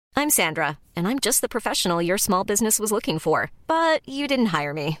I'm Sandra, and I'm just the professional your small business was looking for. But you didn't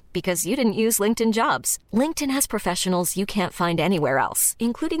hire me because you didn't use LinkedIn Jobs. LinkedIn has professionals you can't find anywhere else,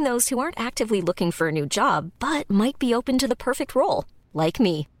 including those who aren't actively looking for a new job, but might be open to the perfect role, like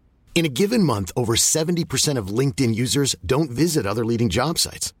me. In a given month, over 70% of LinkedIn users don't visit other leading job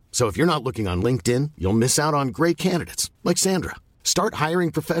sites. So if you're not looking on LinkedIn, you'll miss out on great candidates like Sandra. Start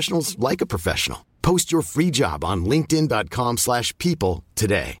hiring professionals like a professional. Post your free job on linkedin.com/people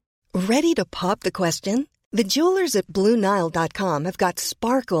today. Ready to pop the question? The jewelers at BlueNile.com have got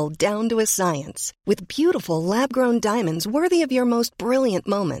sparkle down to a science with beautiful lab-grown diamonds worthy of your most brilliant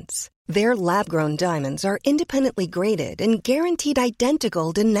moments. Their lab-grown diamonds are independently graded and guaranteed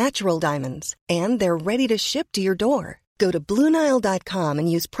identical to natural diamonds, and they're ready to ship to your door. Go to BlueNile.com and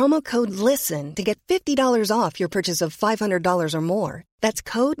use promo code LISTEN to get $50 off your purchase of $500 or more. That's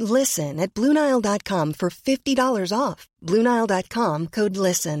code LISTEN at BlueNile.com for $50 off. BlueNile.com, code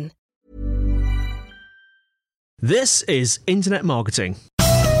LISTEN. This is Internet Marketing.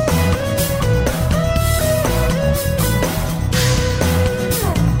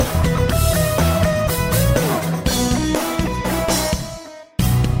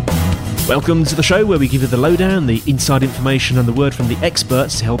 Welcome to the show where we give you the lowdown, the inside information and the word from the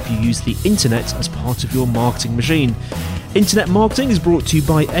experts to help you use the internet as part of your marketing machine. Internet Marketing is brought to you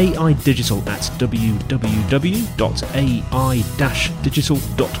by AI Digital at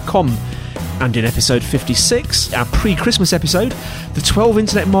www.ai-digital.com. And in episode 56, our pre-Christmas episode, the 12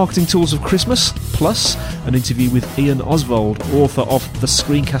 Internet Marketing Tools of Christmas, plus an interview with Ian Oswald, author of The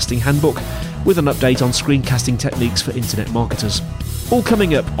Screencasting Handbook, with an update on screencasting techniques for internet marketers. All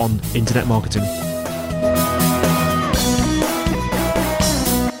coming up on Internet Marketing.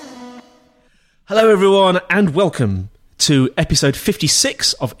 Hello everyone and welcome to episode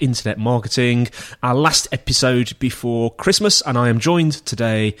 56 of Internet Marketing, our last episode before Christmas, and I am joined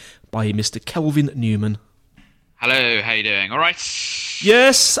today by Mr. Kelvin Newman. Hello, how you doing? All right?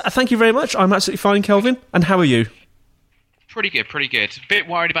 Yes, thank you very much. I'm absolutely fine, Kelvin. And how are you? Pretty good, pretty good. A bit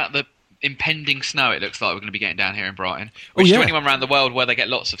worried about the impending snow it looks like we're going to be getting down here in Brighton. Which to anyone around the world where they get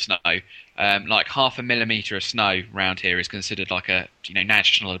lots of snow, like 0.5 millimetre of snow around here is considered like a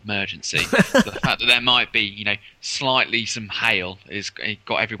national emergency. The fact that there might be slightly some hail is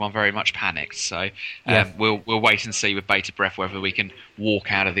got everyone very much panicked. So we'll wait and see with bated breath whether we can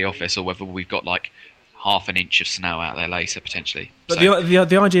walk out of the office or whether we've got like 1/2 inch of snow out there later potentially. But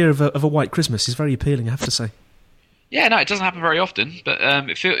the idea of a white Christmas is very appealing, I have to say. Yeah, no, it doesn't happen very often, but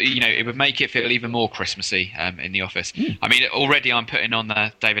it would make it feel even more Christmassy in the office. I mean, already I'm putting on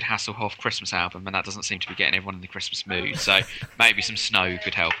the David Hasselhoff Christmas album, and that doesn't seem to be getting everyone in the Christmas mood. So maybe some snow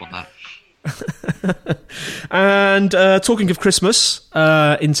could help on that. And talking of Christmas,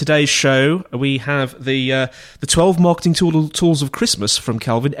 in today's show we have the 12 marketing tools of Christmas from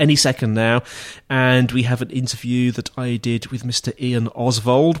Kelvin any second now, and we have an interview that I did with Mr. Ian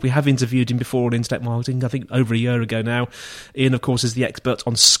Oswald. We have interviewed him before on Internet Marketing, I think over a year ago now. Ian, of course, is the expert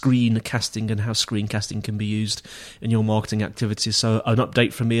on screencasting and how screencasting can be used in your marketing activities, so an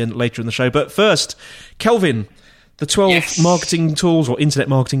update from Ian later in the show. But first, Kelvin, the 12 marketing tools or internet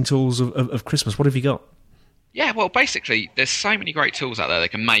marketing tools of Christmas. What have you got? Yeah, well, basically, there's so many great tools out there that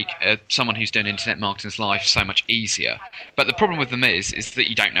can make someone who's doing internet marketing's life so much easier. But the problem with them is that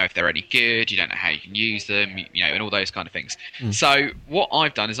you don't know if they're any good, you don't know how you can use them, and all those kind of things. So what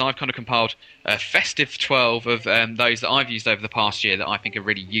I've done is I've kind of compiled a festive 12 of those that I've used over the past year that I think are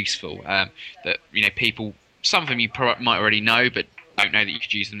really useful. That people, some of them you might already know, but don't know that you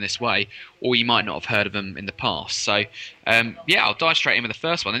could use them this way, or you might not have heard of them in the past. So I'll dive straight in with the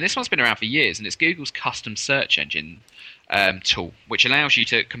first one, and this one's been around for years, and it's Google's custom search engine tool, which allows you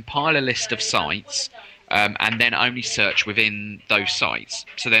to compile a list of sites and then only search within those sites.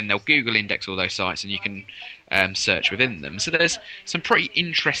 So then they'll Google index all those sites, and you can search within them. So there's some pretty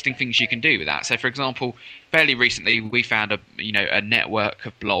interesting things you can do with that. So for example, fairly recently we found a network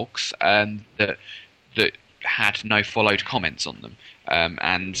of blogs that had no followed comments on them,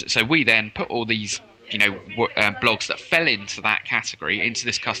 and so we then put all these blogs that fell into that category into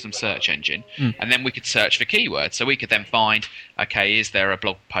this custom search engine, and then we could search for keywords. So we could then find, okay, is there a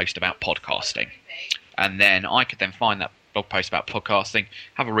blog post about podcasting? And then I could then find that blog post about podcasting,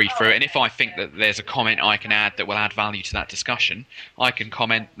 have a read through it, and if I think that there's a comment I can add that will add value to that discussion, I can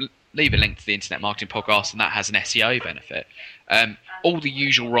comment, leave a link to the Internet Marketing Podcast, and that has an SEO benefit. All the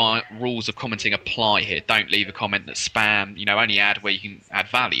usual rules of commenting apply here. Don't leave a comment that's spam. Only add where you can add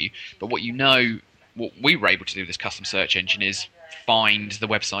value. But what we were able to do with this custom search engine is find the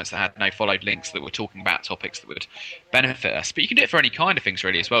websites that had no followed links that were talking about topics that would benefit us. But you can do it for any kind of things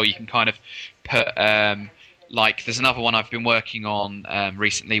really as well. You can kind of put like there's another one I've been working on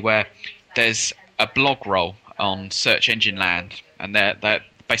recently where there's a blog roll on Search Engine Land, and they're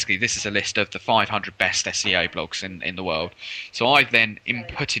basically, this is a list of the 500 best SEO blogs in the world. So I've then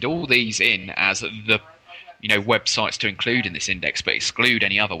inputted all these in as the websites to include in this index, but exclude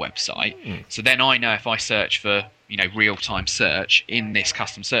any other website. So then I know if I search for real-time search in this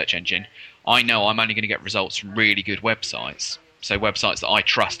custom search engine, I know I'm only going to get results from really good websites. So websites that I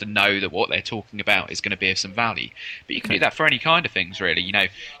trust and know that what they're talking about is going to be of some value. But you can do that for any kind of things, really.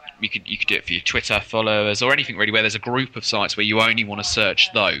 You could do it for your Twitter followers or anything really where there's a group of sites where you only want to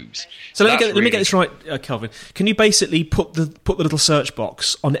search those. So let me get this right, Kelvin. Can you basically put the little search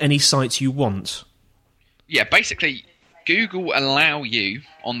box on any sites you want? Yeah, basically Google allow you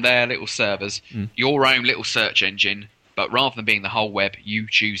on their little servers your own little search engine, but rather than being the whole web, you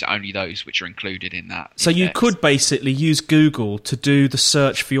choose only those which are included in that. So you could basically use Google to do the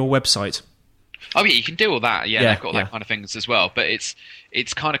search for your website. Oh yeah, you can do all that. Yeah, they've got that kind of things as well. But it's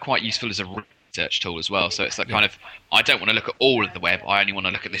kind of quite useful as a research tool as well. So it's that kind of, I don't want to look at all of the web. I only want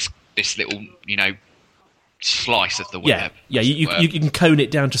to look at this little slice of the web. Yeah. You can cone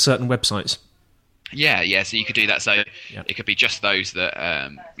it down to certain websites. Yeah. So you could do that. So it could be just those that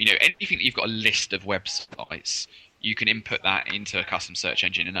anything that you've got a list of websites. You can input that into a custom search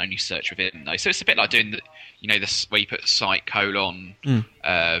engine and only search within those. So it's a bit like doing this where you put site : bbc.co.uk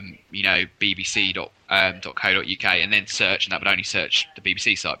and then search, and that would only search the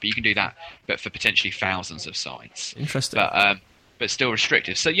BBC site. But you can do that, but for potentially thousands of sites. Interesting. But still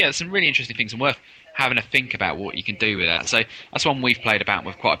restrictive. So yeah, there's some really interesting things and worth having a think about what you can do with that. So that's one we've played about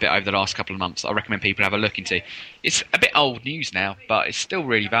with quite a bit over the last couple of months. I recommend people have a look into. It's a bit old news now, but it's still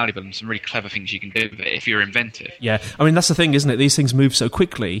really valuable and some really clever things you can do with it if you're inventive. Yeah, I mean, that's the thing, isn't it? These things move so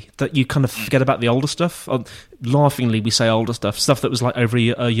quickly that you kind of forget about the older stuff. Laughingly, we say older stuff that was like over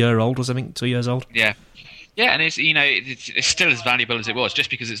a year old or something, 2 years old. Yeah. Yeah, and it's still as valuable as it was. Just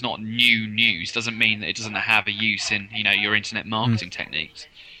because it's not new news doesn't mean that it doesn't have a use in your internet marketing techniques.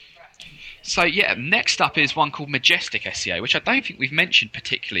 So yeah, next up is one called Majestic SEO, which I don't think we've mentioned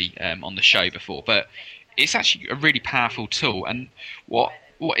particularly on the show before, but it's actually a really powerful tool. And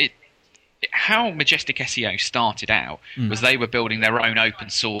how Majestic SEO started out was they were building their own open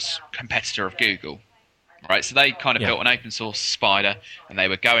source competitor of Google. Right, so they kind of built an open source spider, and they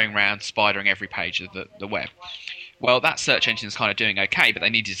were going around spidering every page of the web. Well, that search engine is kind of doing okay, but they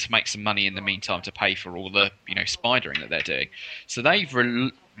needed to make some money in the meantime to pay for all the spidering that they're doing. So they've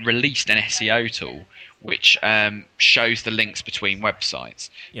released an SEO tool which shows the links between websites.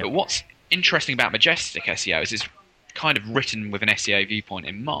 Yep. But what's interesting about Majestic SEO is it's kind of written with an SEO viewpoint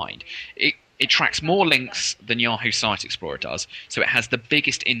in mind. It tracks more links than Yahoo Site Explorer does, so it has the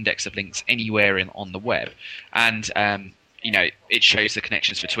biggest index of links anywhere on the web, and it shows the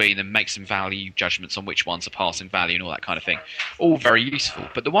connections between them, makes some value judgments on which ones are passing value and all that kind of thing. All very useful.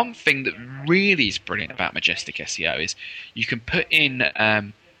 But the one thing that really is brilliant about Majestic SEO is you can put in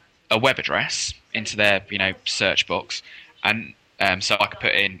a web address into their search box, and so I could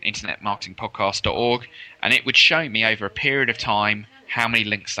put in internetmarketingpodcast.org, and it would show me over a period of time how many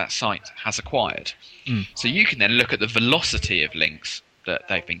links that site has acquired. So you can then look at the velocity of links that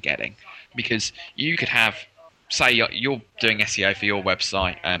they've been getting, because you could have, say you're doing SEO for your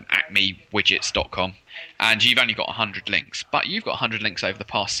website, acmewidgets.com, and you've only got 100 links, but you've got 100 links over the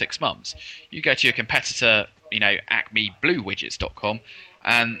past 6 months. You go to your competitor, acmebluewidgets.com,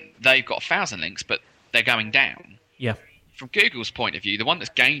 and they've got 1,000 links, but they're going down. Yeah. From Google's point of view, the one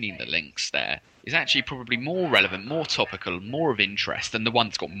that's gaining the links there is actually probably more relevant, more topical, more of interest than the one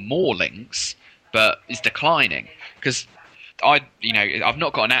that's got more links but is declining. Because I've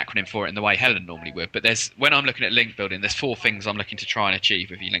not got an acronym for it in the way Helen normally would, but when I'm looking at link building, there's 4 things I'm looking to try and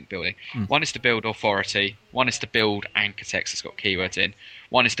achieve with your link building. One is to build authority, one is to build anchor text that's got keywords in,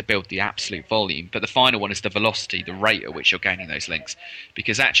 one is to build the absolute volume, but the final one is the velocity, the rate at which you're gaining those links.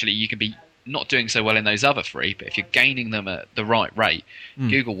 Because actually you can be not doing so well in those other 3, but if you're gaining them at the right rate,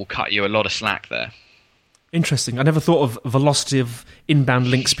 Google will cut you a lot of slack there. Interesting. I never thought of velocity of inbound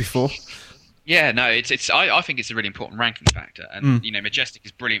links before. Yeah, no, I think it's a really important ranking factor, and Majestic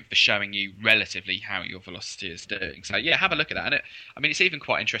is brilliant for showing you relatively how your velocity is doing. So yeah, have a look at that. And it's even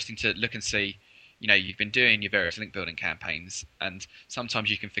quite interesting to look and see. You've been doing your various link building campaigns, and sometimes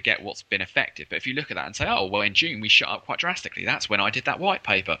you can forget what's been effective. But if you look at that and say, oh, well, in June we shot up quite drastically. That's when I did that white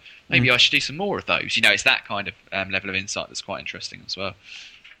paper. Maybe I should do some more of those. It's that kind of level of insight that's quite interesting as well.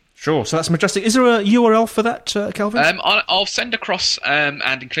 Sure. So that's Majestic. Is there a URL for that, Kelvin? I'll send across and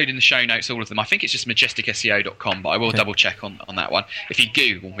include in the show notes all of them. I think it's just majesticseo.com, but I will double check on that one. If you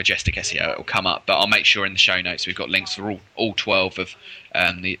Google Majestic SEO, it will come up. But I'll make sure in the show notes we've got links for all 12 of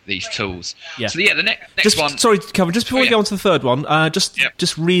these tools. Yeah. So the next one. Sorry, Kelvin. Just before we go on to the third one, just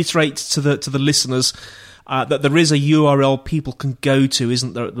reiterate to the listeners. That there is a URL people can go to,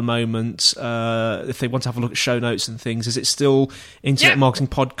 isn't there, at the moment, if they want to have a look at show notes and things? Is it still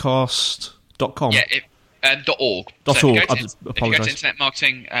internetmarketingpodcast.com? Yeah, .org. .org. So if you go to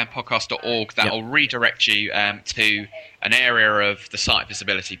internetmarketingpodcast.org, that will redirect you to an area of the site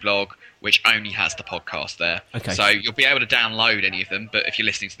visibility blog, which only has the podcast there. Okay. So you'll be able to download any of them, but if you're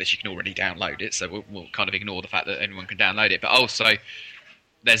listening to this, you can already download it, so we'll kind of ignore the fact that anyone can download it. But also,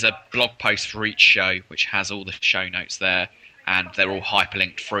 there's a blog post for each show which has all the show notes there, and they're all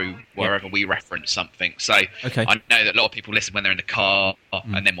hyperlinked through wherever we reference something. So I know that a lot of people listen when they're in the car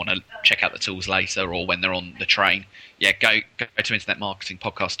and then want to check out the tools later, or when they're on the train. Yeah, go to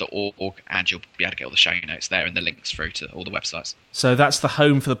internetmarketingpodcast.org and you'll be able to get all the show notes there and the links through to all the websites. So that's the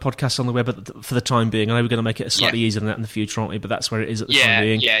home for the podcast on the web for the time being. I know we're going to make it slightly easier than that in the future, aren't we? But that's where it is at the time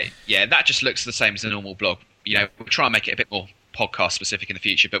being. Yeah. That just looks the same as a normal blog. We'll try and make it a bit more podcast specific in the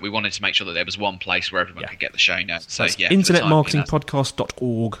future, but we wanted to make sure that there was one place where everyone could get the show notes. So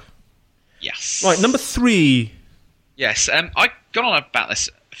internetmarketingpodcast.org. Yes. Right, number 3. Yes, I got on about this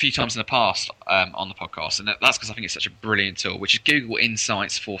a few times in the past on the podcast, and that's because I think it's such a brilliant tool, which is Google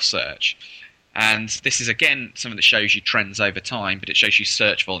Insights for Search. And this is, again, something that shows you trends over time, but it shows you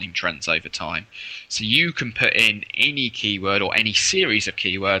search volume trends over time. So you can put in any keyword or any series of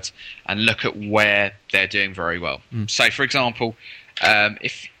keywords and look at where they're doing very well. So, for example,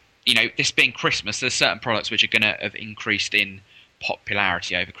 if this being Christmas, there's certain products which are going to have increased in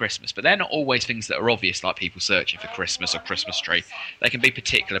popularity over Christmas, but they're not always things that are obvious, like people searching for Christmas or Christmas tree. They can be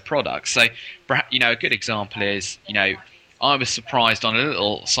particular products. So, a good example is, I was surprised on a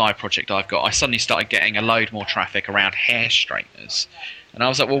little side project I've got. I suddenly started getting a load more traffic around hair straighteners. And I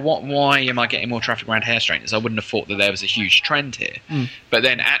was like, well, why am I getting more traffic around hair straighteners? I wouldn't have thought that there was a huge trend here. But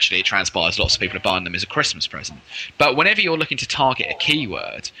then actually it transpires lots of people are buying them as a Christmas present. But whenever you're looking to target a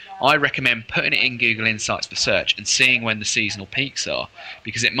keyword, I recommend putting it in Google Insights for Search and seeing when the seasonal peaks are.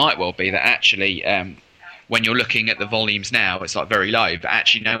 Because it might well be that actually when you're looking at the volumes now, it's like very low, but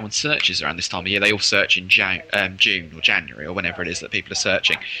actually no one searches around this time of year. They all search in June or January or whenever it is that people are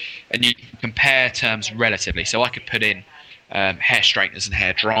searching. And you can compare terms relatively. So I could put in hair straighteners and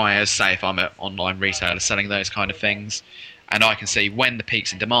hair dryers, say if I'm an online retailer selling those kind of things, and I can see when the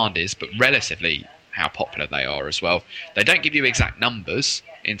peaks in demand is, but relatively how popular they are as well. They don't give you exact numbers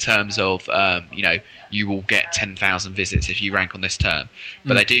in terms of, you will get 10,000 visits if you rank on this term,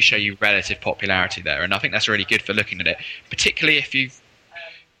 but they do show you relative popularity there, and I think that's really good for looking at it, particularly if you've,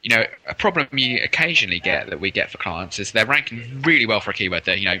 a problem you occasionally get that we get for clients is they're ranking really well for a keyword.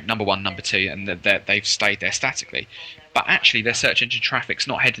 They're, number 1, number 2, and they've stayed there statically. But actually their search engine traffic's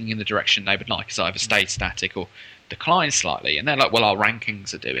not heading in the direction they would like. It's either stayed static or declined slightly. And they're like, well, our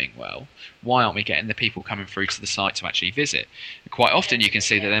rankings are doing well. Why aren't we getting the people coming through to the site to actually visit? And quite often you can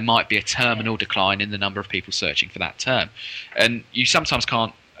see that there might be a terminal decline in the number of people searching for that term. And you sometimes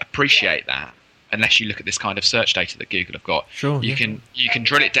can't appreciate that unless you look at this kind of search data that Google have got. Sure, you can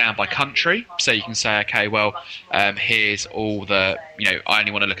drill it down by country. So you can say, okay, well, here's all the, I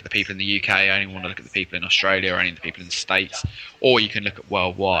only want to look at the people in the UK, I only want to look at the people in Australia, or only the people in the States, or you can look at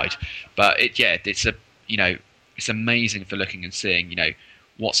worldwide. But it's amazing for looking and seeing,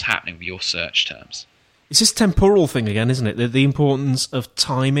 what's happening with your search terms. It's this temporal thing again, isn't it? The importance of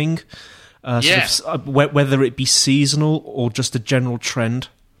timing, whether it be seasonal or just a general trend.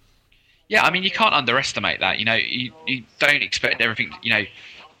 Yeah, I mean, you can't underestimate that. You don't expect everything.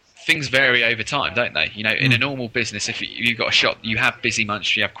 Things vary over time, don't they? In a normal business, if you've got a shop, you have busy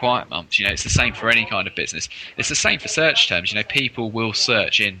months, you have quiet months. It's the same for any kind of business. It's the same for search terms. People will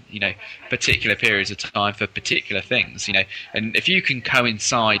search in, particular periods of time for particular things. And if you can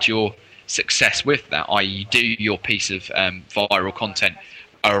coincide your success with that, i.e., you do your piece of viral content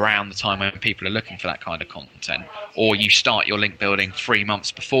around the time when people are looking for that kind of content, or you start your link building 3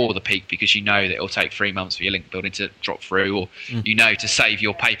 months before the peak because you know that it'll take 3 months for your link building to drop through, or to save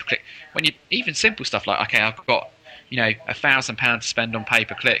your pay-per-click. When you even simple stuff like, okay, I've got £1,000 to spend on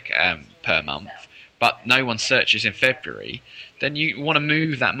pay-per-click per month, but no one searches in February, then you want to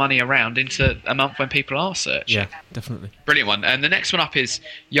move that money around into a month when people are searching. Yeah, definitely. Brilliant one. And the next one up is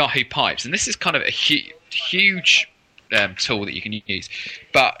Yahoo Pipes, and this is kind of a huge tool that you can use.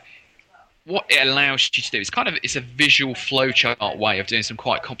 But what it allows you to do is it's a visual flowchart way of doing some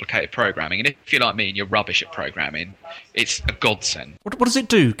quite complicated programming. And if you're like me and you're rubbish at programming, it's a godsend. What does it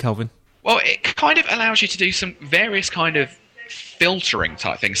do, Kelvin? Well, it kind of allows you to do some various kind of filtering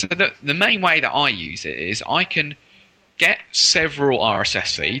type things. So the main way that I use it is I can get several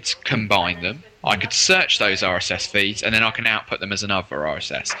RSS feeds, combine them. I could search those RSS feeds, and then I can output them as another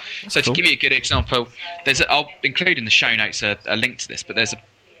RSS. So to give you a good example, I'll include in the show notes a link to this, but there's a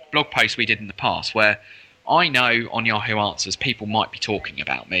blog post we did in the past where I know on Yahoo Answers people might be talking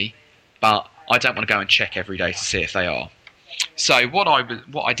about me, but I don't want to go and check every day to see if they are. So what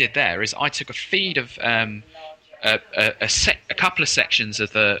I did there is I took a feed of a couple of sections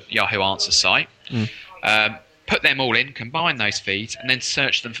of the Yahoo Answers site, put them all in, combine those feeds, and then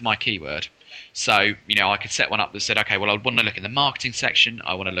search them for my keyword. So, I could set one up that said, okay, well, I want to look in the marketing section,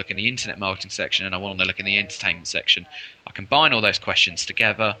 I want to look in the internet marketing section, and I want to look in the entertainment section. I combine all those questions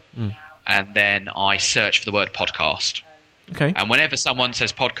together, and then I search for the word podcast. Okay. And whenever someone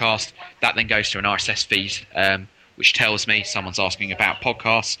says podcast, that then goes to an RSS feed, which tells me someone's asking about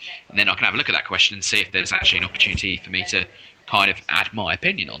podcasts, and then I can have a look at that question and see if there's actually an opportunity for me to kind of add my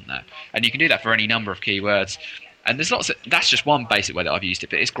opinion on that. And you can do that for any number of keywords. And there's lots of, that's just one basic way that I've used it,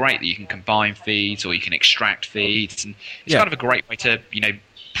 but it's great that you can combine feeds or you can extract feeds, and it's kind of a great way to,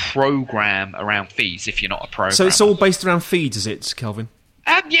 program around feeds if you're not a programmer. So it's all based around feeds, is it, Kelvin?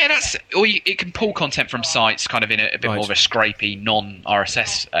 Yeah, it can pull content from sites kind of in a bit more of a scrapey,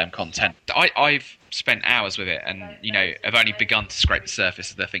 non-RSS content. I've spent hours with it and, have only begun to scrape the surface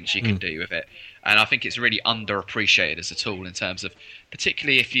of the things you can do with it. And I think it's really underappreciated as a tool in terms of,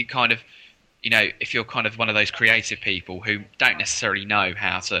 particularly if you kind of, if you're kind of one of those creative people who don't necessarily know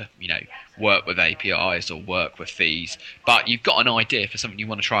how to, work with APIs or work with feeds, but you've got an idea for something you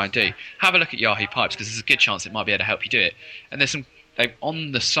want to try and do, have a look at Yahoo Pipes, because there's a good chance it might be able to help you do it. And there's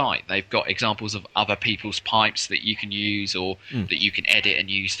on the site, they've got examples of other people's pipes that you can use or that you can edit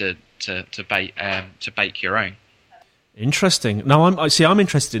and use to bake your own. Interesting. Now, I'm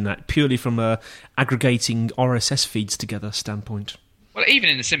interested in that purely from a aggregating RSS feeds together standpoint. Well, even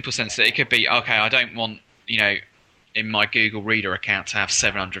in the simple sense that it could be, okay, I don't want, in my Google Reader account to have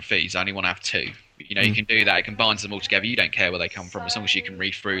 700 feeds. I only want to have 2. You can do that. It combines them all together. You don't care where they come from as long as you can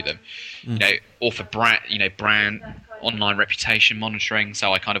read through them. Or for brand online reputation monitoring.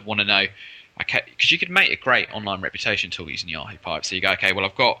 So I kind of want to know, because you could make a great online reputation tool using Yahoo Pipes. So you go, okay, well,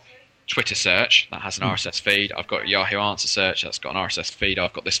 I've got Twitter search that has an RSS feed. I've got Yahoo Answer search that's got an RSS feed.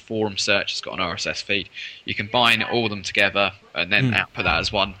 I've got this forum search that's got an RSS feed. You combine all of them together and then output that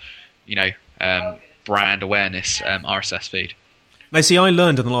as one, brand awareness RSS feed. Now, see, I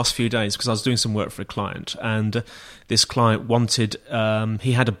learned in the last few days because I was doing some work for a client, and this client wanted,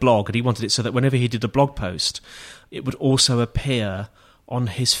 he had a blog, and he wanted it so that whenever he did a blog post, it would also appear on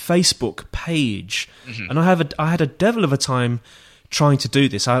his Facebook page. And I had a devil of a time trying to do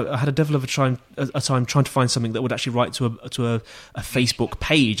this. I had a devil of a time trying to find something that would actually write to a Facebook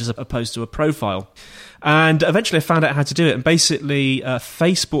page as opposed to a profile. And eventually I found out how to do it. And basically, a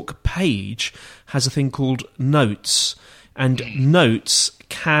Facebook page has a thing called Notes. And Notes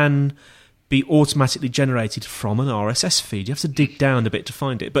can be automatically generated from an RSS feed. You have to dig down a bit to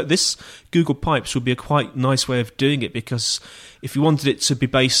find it. But this Google Pipes would be a quite nice way of doing it, because if you wanted it to be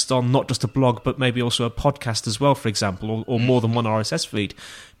based on not just a blog, but maybe also a podcast as well, for example, or more than one RSS feed,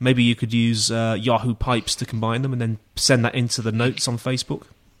 maybe you could use Yahoo Pipes to combine them and then send that into the Notes on Facebook.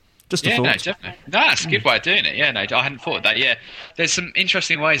 Just a thought. No, definitely. No, that's a good way of doing it. Yeah, no, I hadn't thought of that. Yeah, there's some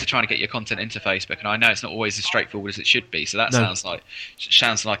interesting ways of trying to get your content into Facebook, and I know it's not always as straightforward as it should be. So that sounds like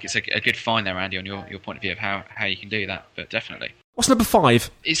it's a good find there, Andy, on your point of view of how you can do that. But definitely. What's number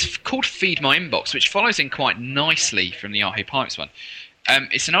 5? It's called Feed My Inbox, which follows in quite nicely from the Yahoo Pipes one.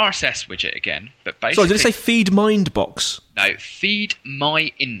 It's an RSS widget again, but basically... Sorry, did it say Feed Mindbox? No, Feed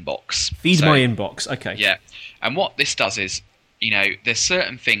My Inbox. Feed My Inbox, okay. Yeah, and what this does is, there's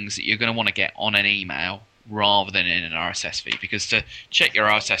certain things that you're going to want to get on an email rather than in an RSS feed, because to check your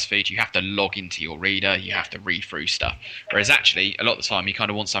RSS feed, you have to log into your reader, you have to read through stuff. Whereas actually, a lot of the time, you kind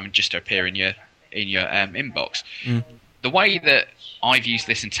of want something just to appear in your inbox. The way that I've used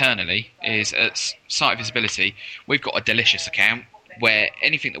this internally is at Site Visibility, we've got a Delicious account where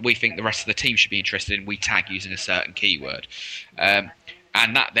anything that we think the rest of the team should be interested in, we tag using a certain keyword. And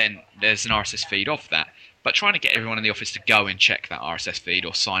that then, there's an RSS feed of that. But trying to get everyone in the office to go and check that RSS feed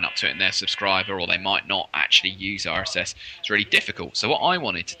or sign up to it in their subscriber, or they might not actually use RSS, is really difficult. So what I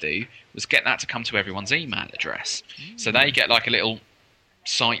wanted to do was get that to come to everyone's email address. So they get like a little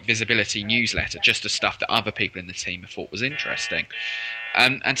Site Visibility newsletter, just the stuff that other people in the team have thought was interesting.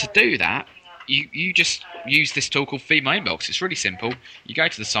 And to do that, you just use this tool called Feed My Inbox. It's really simple. You go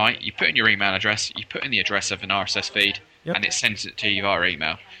to the site, you put in your email address, you put in the address of an RSS feed, and it sends it to you via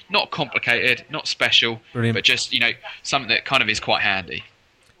email. Not complicated, not special, but just, something that kind of is quite handy.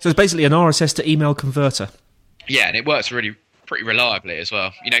 So it's basically an RSS to email converter. Yeah, and it works pretty reliably as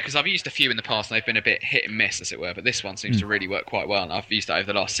well. Because I've used a few in the past and they've been a bit hit and miss, as it were, but this one seems to really work quite well, and I've used that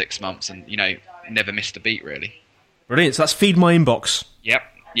over the last 6 months and, never missed a beat, really. Brilliant. So that's Feed My Inbox. Yep.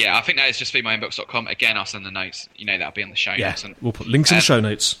 Yeah, I think that is just feedmyinbox.com. Again, I'll send the notes. That'll be on the show notes. And, we'll put links in the show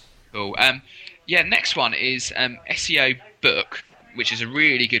notes. Cool. Next one is SEO Book, which is a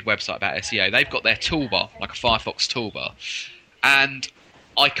really good website about SEO. They've got their toolbar, like a Firefox toolbar. And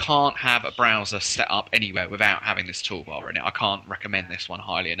I can't have a browser set up anywhere without having this toolbar in it. I can't recommend this one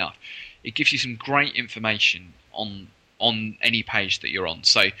highly enough. It gives you some great information on any page that you're on.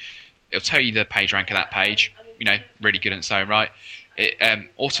 So it'll tell you the page rank of that page. Really good in its own right. It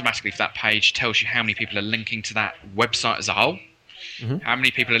automatically for that page tells you how many people are linking to that website as a whole, how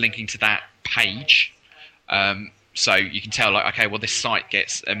many people are linking to that page. So you can tell, this site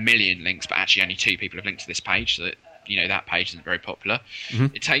gets 1 million links, but actually only 2 people have linked to this page, so that that page isn't very popular.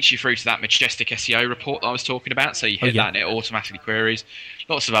 It takes you through to that Majestic SEO report that I was talking about. So you hit that and it automatically queries.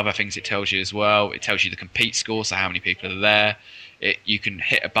 Lots of other things it tells you as well. It tells you the compete score, so how many people are there. You can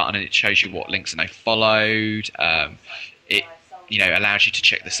hit a button and it shows you what links are now followed. It allows you to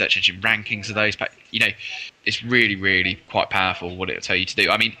check the search engine rankings of those. But, it's really, really quite powerful what it'll tell you to do.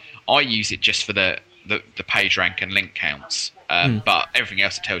 I mean, I use it just for the page rank and link counts. But everything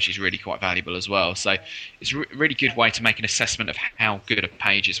else it tells you is really quite valuable as well. So it's a really good way to make an assessment of how good a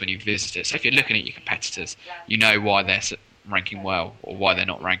page is when you visit it. So if you're looking at your competitors, you know why they're ranking well or why they're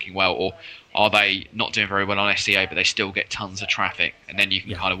not ranking well, or are they not doing very well on SEO but they still get tons of traffic, and then you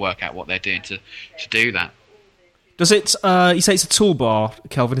can kind of work out what they're doing to do that. Does it, you say it's a toolbar,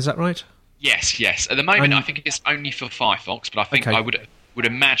 Kelvin, is that right? Yes. At the moment, I think it's only for Firefox, but I think I would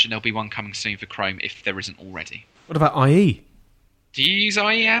imagine there'll be one coming soon for Chrome if there isn't already. What about IE? Do you use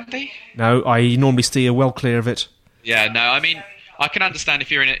IE, Andy? No, IE normally steer well clear of it. Yeah, no, I mean, I can understand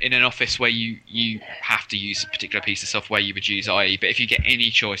if you're in an office where you have to use a particular piece of software, you would use IE, but if you get any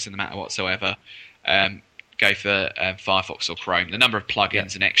choice in the matter whatsoever, go for Firefox or Chrome. The number of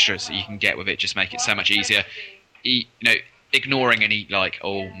plugins and extras that you can get with it just make it so much easier. Ignoring any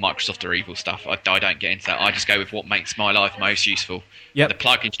Microsoft are evil stuff, I don't get into that. I just go with what makes my life most useful. The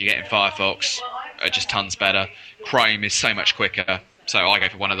plugins you get in Firefox are just tons better. Chrome is so much quicker, so I go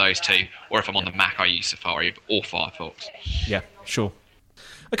for one of those two. Or if I'm on the Mac, I use Safari or Firefox. Yeah, sure.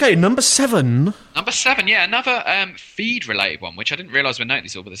 Okay, number 7. Number 7, another feed-related one, which I didn't realise we're noting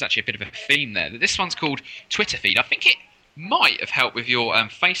this all, but there's actually a bit of a theme there. This one's called Twitter Feed. I think it might have helped with your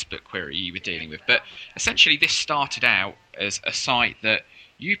Facebook query you were dealing with, but essentially this started out as a site that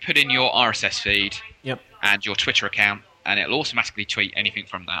you put in your RSS feed and your Twitter account, and it'll automatically tweet anything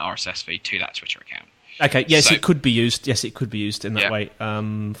from that RSS feed to that Twitter account. Okay, yes, it could be used. Yes, it could be used in that way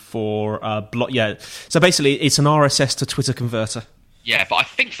for blog. Yeah, so basically, it's an RSS to Twitter converter. Yeah, but I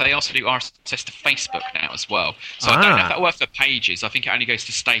think they also do RSS to Facebook now as well. So I don't know if that works for pages. I think it only goes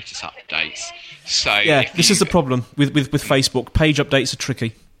to status updates. So this is the problem with Facebook. Page updates are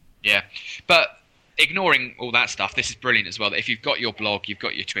tricky. Yeah, but ignoring all that stuff, this is brilliant as well. That if you've got your blog, you've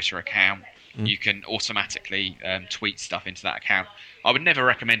got your Twitter account, you can automatically tweet stuff into that account. I would never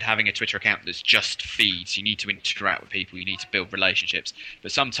recommend having a Twitter account that's just feeds. You need to interact with people. You need to build relationships.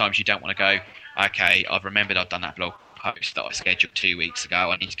 But sometimes you don't want to go, okay, I've remembered I've done that blog post that I scheduled 2 weeks ago.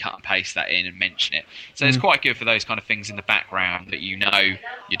 I need to cut and paste that in and mention it. So it's quite good for those kind of things in the background that you know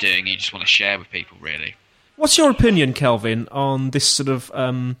you're doing and you just want to share with people, really. What's your opinion, Kelvin, on this sort of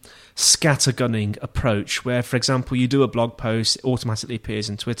scattergunning approach where, for example, you do a blog post, it automatically appears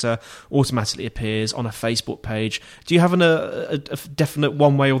in Twitter, automatically appears on a Facebook page? Do you have a definite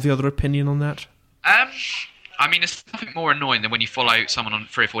one way or the other opinion on that? I mean, it's nothing more annoying than when you follow someone on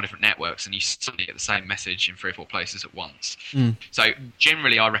 3 or 4 different networks and you suddenly get the same message in 3 or 4 places at once. So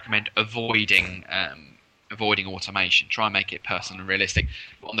generally I recommend avoiding automation. Try and make it personal and realistic.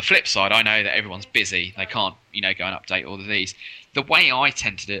 But on the flip side, I know that everyone's busy. They can't, go and update all of these. The way I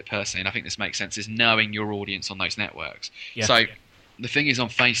tend to do it personally, and I think this makes sense, is knowing your audience on those networks. Yeah. So the thing is, on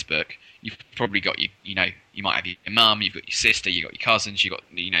Facebook, you've probably got you might have your mum, you've got your sister, you've got your cousins, you've got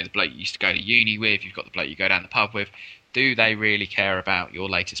the bloke you used to go to uni with, you've got the bloke you go down the pub with. Do they really care about your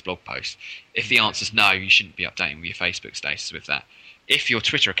latest blog post? If the answer's no, you shouldn't be updating with your Facebook status with that. If your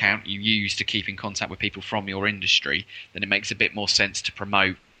Twitter account you use to keep in contact with people from your industry, then it makes a bit more sense to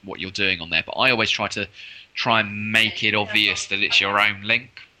promote what you're doing on there. But I always try and make it obvious that it's your own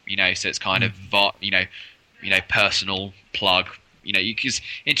link, so it's kind of personal plug because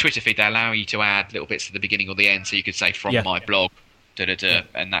in Twitter feed they allow you to add little bits at the beginning or the end, so you could say from my blog,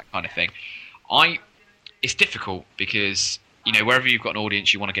 and that kind of thing. It's difficult because wherever you've got an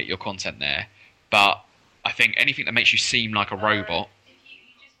audience, you want to get your content there, but I think anything that makes you seem like a robot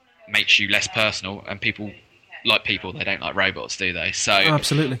makes you less personal, and people like people, they don't like robots, do they? So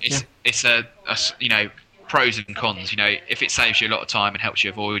absolutely, it's a pros and cons. If it saves you a lot of time and helps you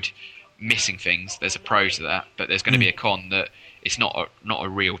avoid missing things, there's a pro to that, but there's going to be a con that it's not a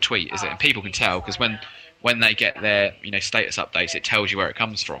real tweet, is it? And people can tell because when they get their status updates, it tells you where it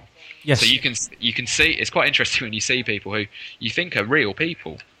comes from. Yes. So you can see, it's quite interesting when you see people who you think are real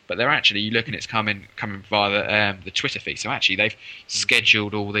people, but they're actually, you look and it's coming via the Twitter feed. So actually they've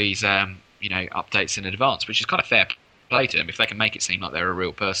scheduled all these updates in advance, which is kind of fair play to them. If they can make it seem like they're a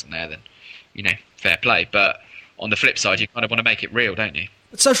real person there, then fair play. But on the flip side, you kind of want to make it real, don't you?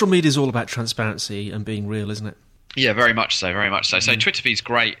 Social media is all about transparency and being real, isn't it? Yeah, very much so, very much so. So Twitter feed's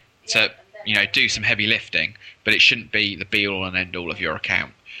great to do some heavy lifting, but it shouldn't be the be all and end all of your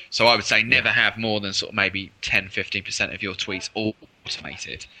account. So I would say never have more than sort of maybe 10-15% of your tweets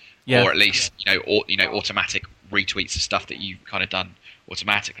automated, or at least automatic retweets of stuff that you've kind of done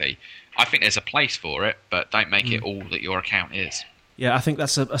automatically. I think there's a place for it, but don't make it all that your account is. Yeah, I think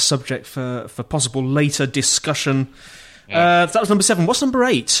that's a subject for possible later discussion. That was number 7. What's number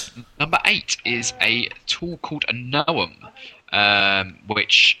 8? Number 8 is a tool called Knowem,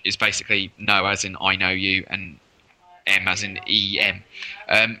 which is basically know as in I know you and M as in EM.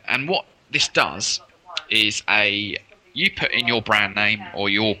 And what this does is you put in your brand name or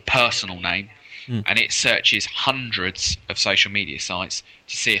your personal name, and it searches hundreds of social media sites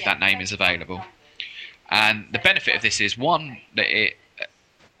to see if that name is available. And the benefit of this is, one, that it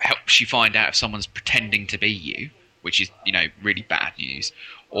helps you find out if someone's pretending to be you, which is, really bad news.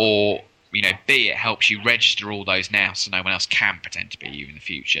 Or, B, it helps you register all those now so no one else can pretend to be you in the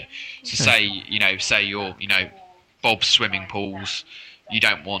future. So say you're, Bob's Swimming Pools, you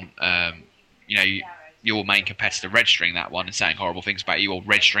don't want, your main competitor registering that one and saying horrible things about you, or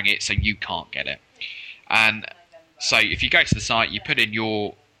registering it so you can't get it. And so if you go to the site, you put in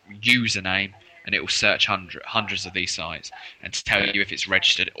your username, and it will search hundreds of these sites and to tell you if it's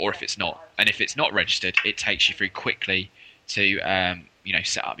registered or if it's not. And if it's not registered, it takes you through quickly to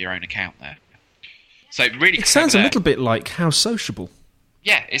set up your own account there. So really, it sounds a little bit like How Sociable.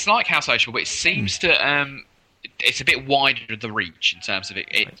 Yeah, it's like How Sociable, but it seems to it's a bit wider the reach in terms of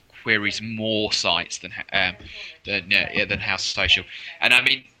it queries more sites than How Social. And I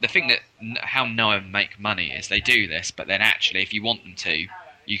mean, the thing that how Knowem make money is they do this, but then actually, if you want them to,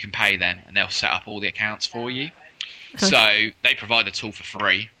 you can pay them and they'll set up all the accounts for you. So they provide the tool for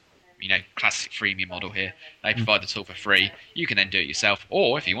free. Classic freemium model here. They provide the tool for free. You can then do it yourself,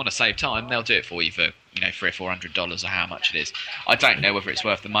 or if you want to save time, they'll do it for you for $300 or $400 or how much it is. I don't know whether it's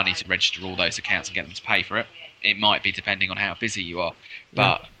worth the money to register all those accounts and get them to pay for it. It might be, depending on how busy you are,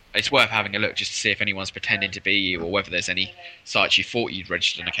 but it's worth having a look just to see if anyone's pretending to be you, or whether there's any sites you thought you'd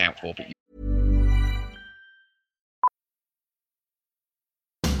registered an account for, but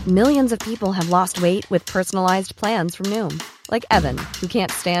Millions of people have lost weight with personalized plans from Noom. Like Evan, who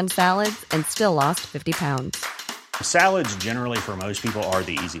can't stand salads and still lost 50 pounds. Salads generally for most people are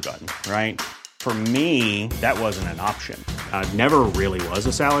the easy button, right? For me, that wasn't an option. I never really was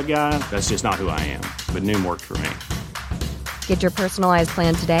a salad guy. That's just not who I am. But Noom worked for me. Get your personalized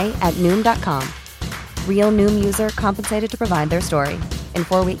plan today at Noom.com. Real Noom user compensated to provide their story. In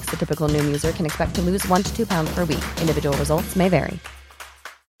 4 weeks, the typical Noom user can expect to lose 1 to 2 pounds per week. Individual results may vary.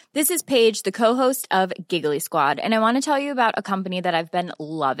 This is Paige, the co-host of Giggly Squad, and I want to tell you about a company that I've been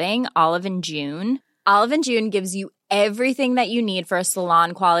loving, Olive & June. Olive & June gives you everything that you need for a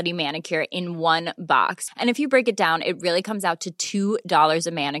salon-quality manicure in one box. And if you break it down, it really comes out to $2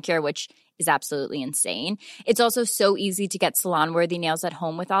 a manicure, which is absolutely insane. It's also so easy to get salon-worthy nails at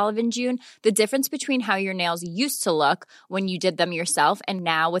home with Olive & June. The difference between how your nails used to look when you did them yourself and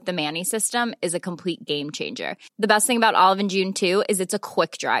now with the Mani system is a complete game changer. The best thing about Olive & June, too, is it's a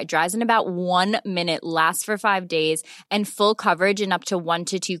quick dry. Dries in about 1 minute, lasts for 5 days, and full coverage in up to 1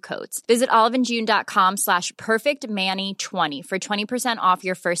 to 2 coats. Visit oliveandjune.com/perfectmani20 for 20% off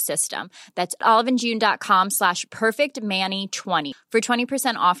your first system. That's oliveandjune.com/perfectmani20 for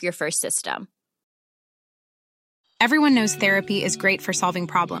 20% off your first system. Everyone knows therapy is great for solving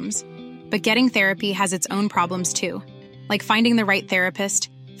problems, but getting therapy has its own problems too, like finding the right therapist,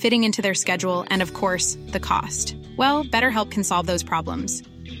 fitting into their schedule, and of course, the cost. Well, BetterHelp can solve those problems.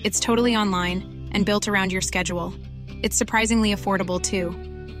 It's totally online and built around your schedule. It's surprisingly affordable too.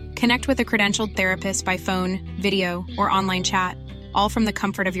 Connect with a credentialed therapist by phone, video, or online chat, all from the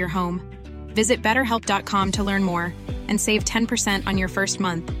comfort of your home. Visit BetterHelp.com to learn more and save 10% on your first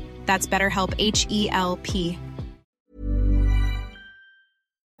month. That's BetterHelp, H-E-L-P.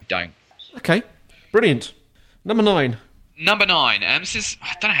 Don't. Okay, brilliant. Number 9. Number 9. This is,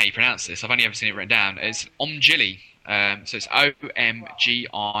 I don't know how you pronounce this. I've only ever seen it written down. It's Omgili. So it's Omgili.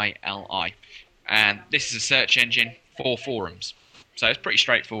 And this is a search engine for forums. So it's pretty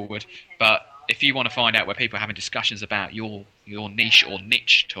straightforward. But if you want to find out where people are having discussions about your niche or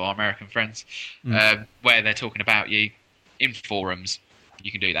niche, to our American friends, where they're talking about you in forums,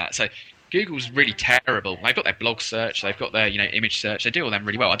 you can do that. So Google's really terrible. They've got their blog search, they've got their image search. They do all them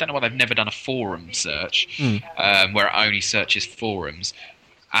really well. I don't know why they've never done a forum search where it only searches forums.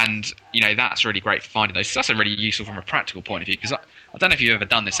 And that's really great for finding those. So that's really useful from a practical point of view, because I don't know if you've ever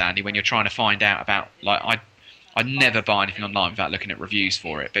done this, Andy, when you're trying to find out about, like, I never buy anything online without looking at reviews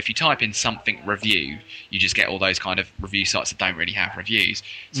for it. But if you type in something review, you just get all those kind of review sites that don't really have reviews.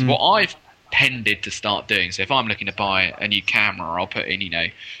 So what I've tended to start doing, so if I'm looking to buy a new camera, I'll put in,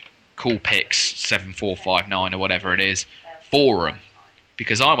 Coolpix 7459 or whatever it is, forum,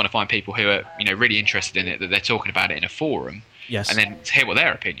 because I want to find people who are, really interested in it, that they're talking about it in a forum. Yes. And then hear what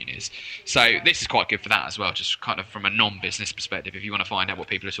their opinion is. So this is quite good for that as well, just kind of from a non-business perspective. If you want to find out what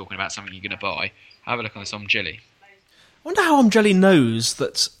people are talking about, something you're going to buy, have a look on this Omgili. I wonder how Omgili knows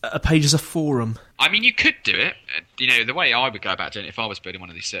that a page is a forum. I mean, you could do it. The way I would go about doing it if I was building one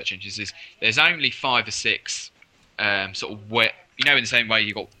of these search engines is there's only 5 or 6 sort of in the same way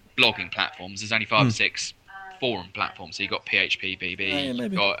you've got blogging platforms, there's only 5 or 6 forum platforms. So you've got PHP, BB,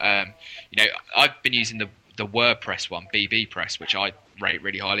 you've got, I've been using the WordPress one, BB Press, which I rate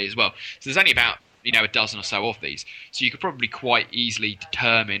really highly as well. So there's only about a dozen or so of these. So you could probably quite easily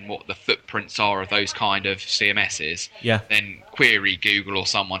determine what the footprints are of those kind of CMSs. Yeah. Then query Google or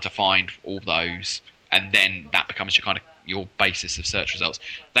someone to find all those, and then that becomes your basis of search results.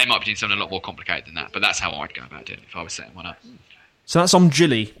 They might be doing something a lot more complicated than that, but that's how I'd go about doing it if I was setting one up. So that's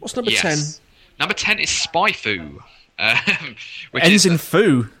Omgili. What's number 10? Number 10 is SpyFu. Which ends in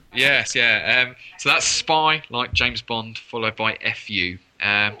foo. Yes, yeah. So that's spy, like James Bond, followed by FU.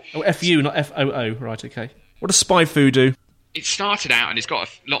 FU, not FOO. Right, okay. What does SpyFu do? It started out, and it's got a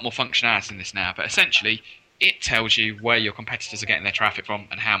lot more functionality in this now, but essentially it tells you where your competitors are getting their traffic from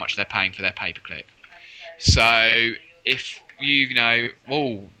and how much they're paying for their pay-per-click. So if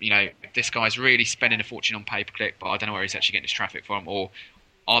this guy's really spending a fortune on pay-per-click, but I don't know where he's actually getting his traffic from, or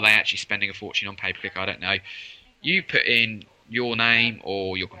are they actually spending a fortune on pay-per-click? I don't know. You put in your name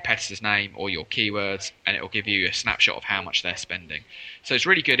or your competitor's name or your keywords, and it will give you a snapshot of how much they're spending. So it's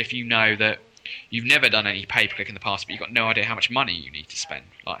really good if you know that you've never done any pay-per-click in the past, but you've got no idea how much money you need to spend.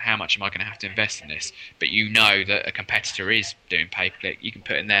 Like, how much am I going to have to invest in this? But you know that a competitor is doing pay-per-click. You can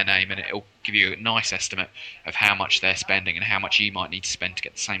put in their name, and it'll give you a nice estimate of how much they're spending and how much you might need to spend to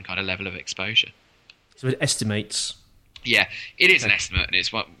get the same kind of level of exposure. So it estimates. Yeah, it is an estimate, and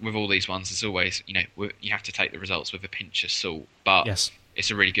it's with all these ones, it's always, you have to take the results with a pinch of salt, but it's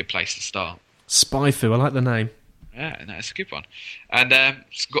a really good place to start. SpyFu, I like the name. Yeah, no, it's a good one. And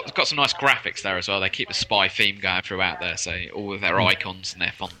it's got some nice graphics there as well. They keep a spy theme going throughout there, so all of their icons and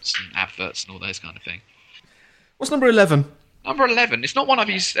their fonts and adverts and all those kind of thing. What's number 11? Number 11, it's not one I've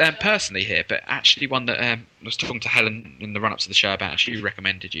used personally here, but actually one that I was talking to Helen in the run-up to the show about, and she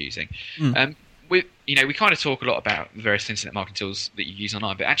recommended using. We kind of talk a lot about the various internet marketing tools that you use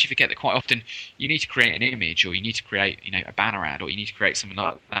online, but actually forget that quite often you need to create an image, or you need to create, a banner ad, or you need to create something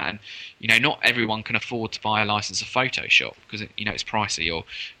like that. And, not everyone can afford to buy a license of Photoshop because, it's pricey, or,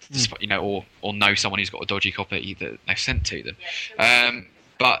 or know someone who's got a dodgy copy that they've sent to them.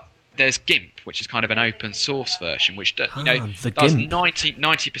 But there's GIMP, which is kind of an open source version, which does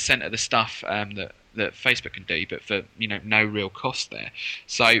 90% of the stuff that Facebook can do, but for, no real cost there.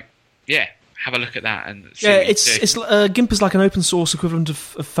 So, yeah. Have a look at that and see GIMP is like an open source equivalent of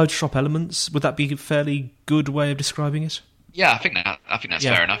Photoshop Elements. Would that be a fairly good way of describing it? Yeah, I think that's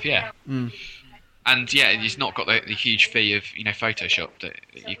fair enough. Yeah, and it's not got the huge fee of Photoshop that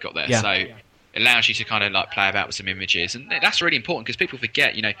you've got there. Yeah. So it allows you to kind of like play about with some images, and that's really important because people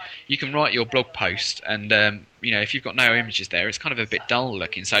forget. You can write your blog post, and if you've got no images there, it's kind of a bit dull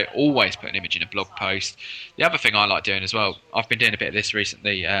looking. So always put an image in a blog post. The other thing I like doing as well, I've been doing a bit of this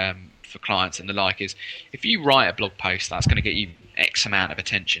recently. For clients and the like, is if you write a blog post that's going to get you X amount of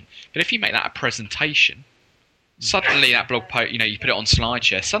attention, but if you make that a presentation, suddenly that blog post, you put it on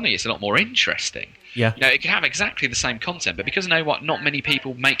SlideShare, suddenly it's a lot more interesting. Yeah. It can have exactly the same content, but because not many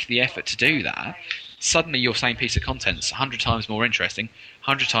people make the effort to do that, suddenly your same piece of content's 100 times more interesting,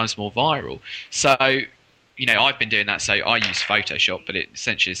 100 times more viral. So, I've been doing that. So I use Photoshop, but it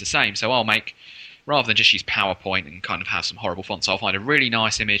essentially is the same. So I'll make rather than just use PowerPoint and kind of have some horrible fonts, I'll find a really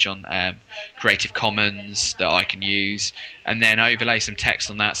nice image on Creative Commons that I can use, and then overlay some text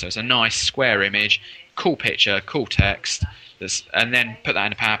on that. So it's a nice square image, cool picture, cool text, and then put that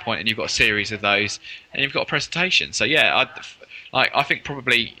in a PowerPoint, and you've got a series of those, and you've got a presentation. So yeah, I think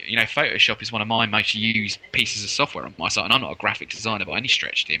probably, Photoshop is one of my most used pieces of software on my site, and I'm not a graphic designer by any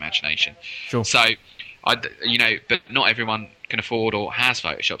stretch of the imagination. Sure. So, but not everyone can afford or has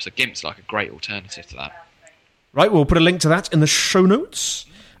Photoshop, so GIMP's like a great alternative to that. Right, we'll put a link to that in the show notes.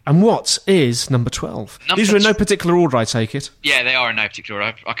 And what is number 12? These are in no particular order, I take it. Yeah, they are in no particular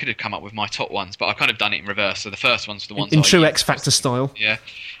order. I could have come up with my top ones, but I've kind of done it in reverse. So the first one's the ones in true X Factor style. Yeah,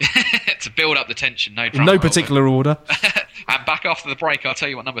 to build up the tension. No drama. In no particular order. And back after the break, I'll tell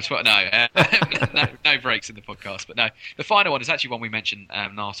you what number 12. No, no breaks in the podcast. But no, the final one is actually one we mentioned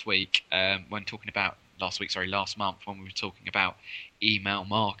last month when we were talking about email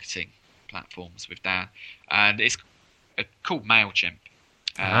marketing platforms with Dan, and it's called MailChimp.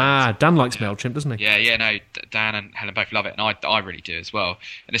 Dan likes MailChimp, doesn't he? Yeah, no, Dan and Helen both love it, and I really do as well.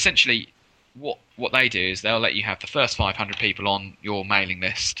 And essentially, what they do is they'll let you have the first 500 people on your mailing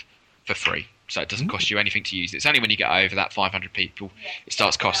list for free. So it doesn't cost you anything to use it. It's only when you get over that 500 people, it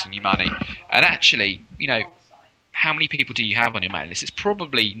starts costing you money. And actually, how many people do you have on your mailing list? It's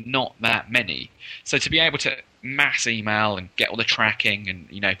probably not that many. So to be able to mass email and get all the tracking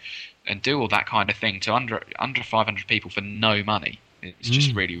and, and do all that kind of thing to under 500 people for no money, it's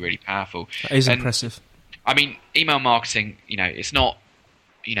just really, really powerful. That is impressive. I mean, email marketing, it's not,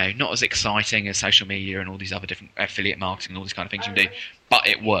 not as exciting as social media and all these other different affiliate marketing and all these kind of things you can do, but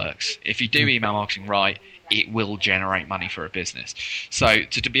it works. If you do email marketing right, it will generate money for a business. So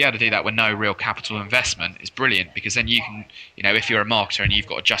to be able to do that with no real capital investment is brilliant, because then you can, if you're a marketer and you've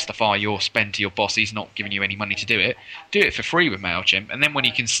got to justify your spend to your boss, he's not giving you any money to do it for free with MailChimp. And then when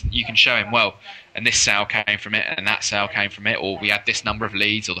you can show him, well, and this sale came from it and that sale came from it, or we had this number of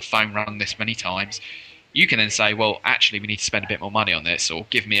leads, or the phone rang this many times, you can then say, well, actually we need to spend a bit more money on this, or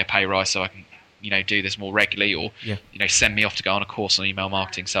give me a pay rise so I can do this more regularly, or send me off to go on a course on email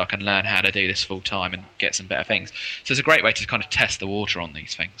marketing so I can learn how to do this full time and get some better things. So it's a great way to kind of test the water on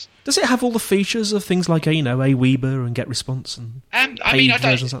these things. Does it have all the features of things like Aweber and GetResponse and I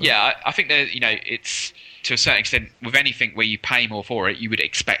think that it's to a certain extent with anything where you pay more for it, you would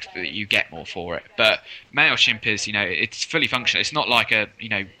expect that you get more for it. But MailChimp is it's fully functional. It's not like a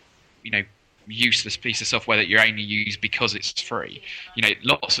useless piece of software that you only use because it's free.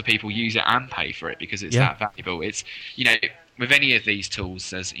 Lots of people use it and pay for it because it's that valuable. It's with any of these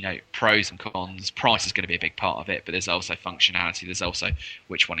tools, there's pros and cons. Price is going to be a big part of it, but there's also functionality. There's also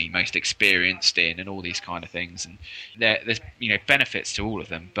which one are you most experienced in, and all these kind of things. And there's benefits to all of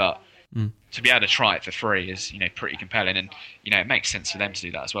them, but to be able to try it for free is pretty compelling, and it makes sense for them to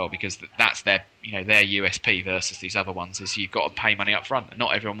do that as well, because that's their their USP versus these other ones is you've got to pay money up front, and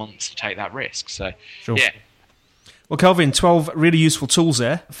not everyone wants to take that risk. So sure. Yeah. Well, Kelvin, 12 really useful tools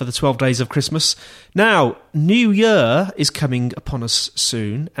there for the 12 days of Christmas. Now, New Year is coming upon us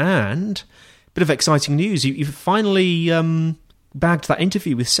soon, and a bit of exciting news. You've finally bagged that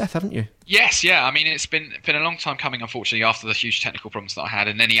interview with Seth, haven't you? Yes, yeah. I mean, it's been a long time coming, unfortunately, after the huge technical problems that I had,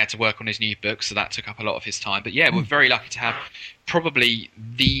 and then he had to work on his new book, so that took up a lot of his time. But yeah, we're very lucky to have probably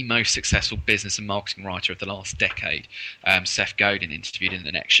the most successful business and marketing writer of the last decade, Seth Godin, interviewed in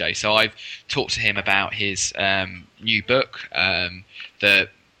the next show. So I've talked to him about his new book,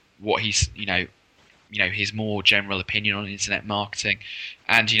 what he's his more general opinion on internet marketing,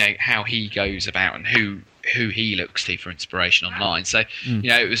 and how he goes about and who he looks to for inspiration online. So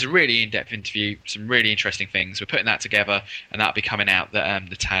it was a really in-depth interview, some really interesting things. We're putting that together, and that'll be coming out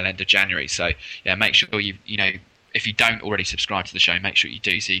the tail end of January. So yeah, make sure if you don't already subscribe to the show, make sure you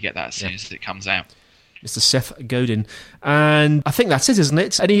do, so you get that as soon as it comes out. Mr. Seth Godin. And I think that's it, isn't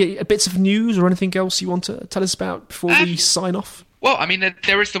it? Any bits of news or anything else you want to tell us about before we sign off? Well, I mean,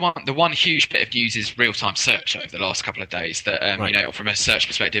 there is the one huge bit of news is real-time search over the last couple of days. That from a search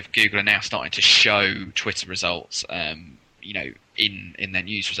perspective, Google are now starting to show Twitter results, in their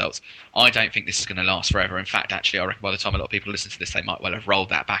news results. I don't think this is going to last forever. In fact, actually, I reckon by the time a lot of people listen to this, they might well have rolled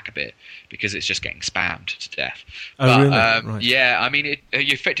that back a bit, because it's just getting spammed to death. Really? Right. Yeah, I mean, you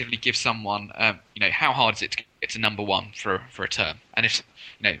effectively give someone, how hard is it to get to number one for a term? And if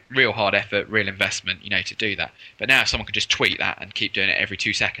real hard effort, real investment, to do that. But now if someone could just tweet that and keep doing it every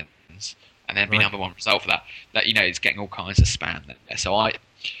 2 seconds, and then be number one result for that it's getting all kinds of spam there. So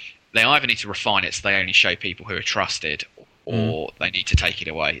they either need to refine it so they only show people who are trusted, or they need to take it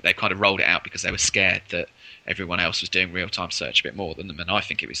away. They kind of rolled it out because they were scared that everyone else was doing real-time search a bit more than them, and I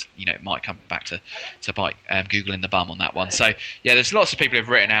think it was, it might come back to bite Google in the bum on that one. So yeah, there's lots of people who've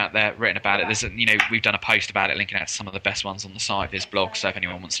written about it. There's we've done a post about it, linking out to some of the best ones on the SiteViz blog. So if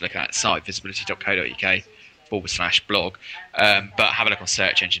anyone wants to look at it, sitevisibility.co.uk/blog. But have a look on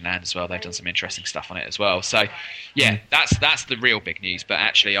Search Engine Land as well. They've done some interesting stuff on it as well. So yeah, that's the real big news. But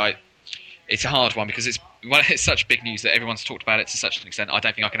actually, it's a hard one because it's such big news that everyone's talked about it to such an extent. I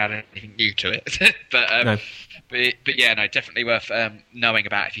don't think I can add anything new to it. but yeah, definitely worth knowing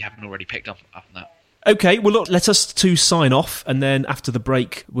about if you haven't already picked up on that. Okay, well, look, let us two sign off, and then after the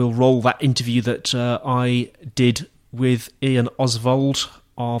break, we'll roll that interview that I did with Ian Oswald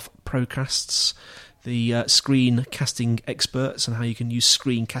of Procasts, the screen casting experts, and how you can use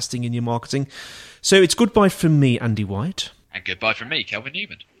screen casting in your marketing. So it's goodbye from me, Andy White. And goodbye from me, Kelvin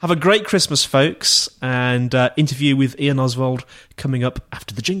Newman. Have a great Christmas, folks, and interview with Ian Oswald coming up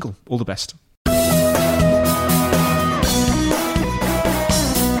after the jingle. All the best.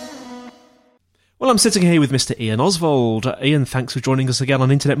 Well, I'm sitting here with Mr. Ian Oswald. Ian, thanks for joining us again on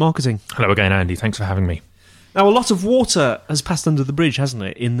Internet Marketing. Hello again, Andy. Thanks for having me. Now, a lot of water has passed under the bridge, hasn't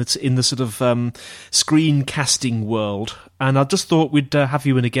it, in the sort of screen casting world. And I just thought we'd have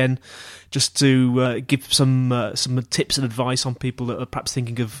you in again just to give some tips and advice on people that are perhaps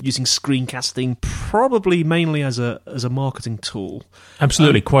thinking of using screencasting, probably mainly as a marketing tool.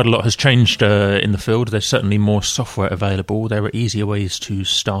 Absolutely, quite a lot has changed in the field. There's certainly more software available. There are easier ways to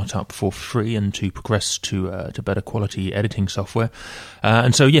start up for free and to progress to better quality editing software.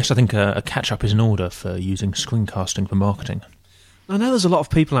 And so, yes, I think a catch-up is in order for using screencasting for marketing. I know there's a lot of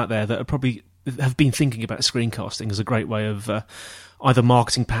people out there that are probably have been thinking about screencasting as a great way of either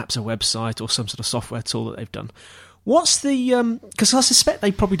marketing perhaps a website or some sort of software tool that they've done. What's the... because I suspect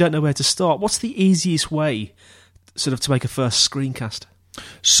they probably don't know where to start. What's the easiest way sort of to make a first screencast?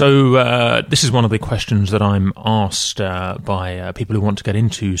 So this is one of the questions that I'm asked by people who want to get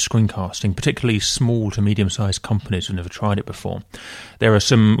into screencasting, particularly small to medium-sized companies who've never tried it before. There are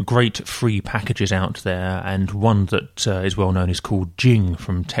some great free packages out there, and one that is well known is called Jing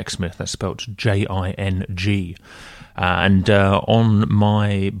from TechSmith. That's spelled Jing. And on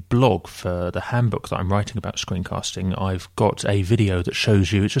my blog for the handbook that I'm writing about screencasting, I've got a video that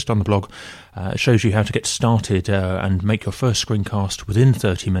shows you, it's just on the blog, shows you how to get started and make your first screencast within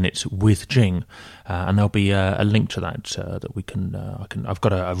 30 minutes with Jing. And there'll be a link to that that we can, I've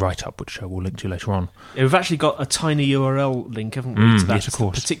got a write-up which we'll link to later on. Yeah, we've actually got a tiny URL link, haven't we, to that yes, of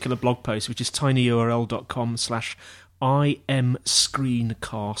course. Particular blog post, which is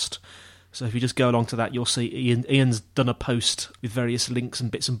tinyurl.com/imscreencast. So if you just go along to that, you'll see Ian's done a post with various links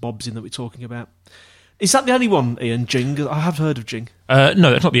and bits and bobs in that we're talking about. Is that the only one, Ian, Jing? I have heard of Jing.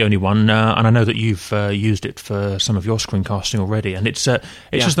 No, that's not the only one, and I know that you've used it for some of your screencasting already, and it's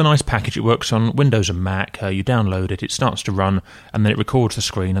just a nice package. It works on Windows and Mac. You download it, it starts to run, and then it records the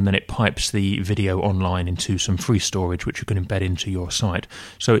screen, and then it pipes the video online into some free storage, which you can embed into your site.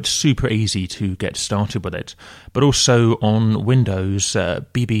 So it's super easy to get started with it. But also on Windows,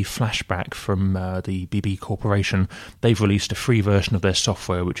 BB Flashback from the BB Corporation, they've released a free version of their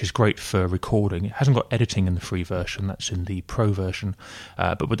software, which is great for recording. It hasn't got editing in the free version, that's in the Pro version.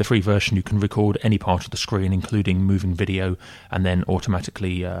 But with the free version, you can record any part of the screen, including moving video, and then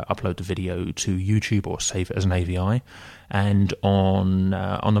automatically upload the video to YouTube or save it as an AVI. And on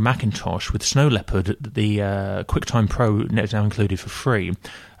the Macintosh with Snow Leopard, the QuickTime Pro is now included for free,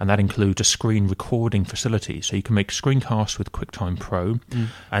 and that includes a screen recording facility. So you can make screencasts with QuickTime Pro,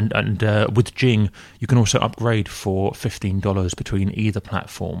 and with Jing, you can also upgrade for $15 between either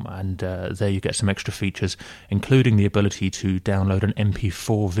platform, and there you get some extra features, including the ability to download an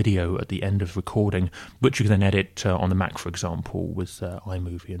MP4 video at the end of recording, which you can then edit on the Mac, for example, with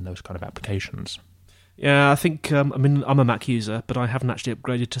iMovie and those kind of applications. Yeah, I think, I'm a Mac user, but I haven't actually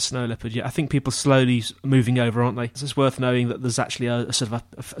upgraded to Snow Leopard yet. I think people are slowly moving over, aren't they? It's worth knowing that there's actually a sort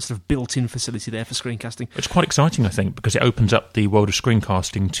of built-in facility there for screencasting. It's quite exciting, I think, because it opens up the world of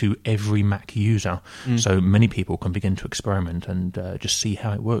screencasting to every Mac user. So many people can begin to experiment and just see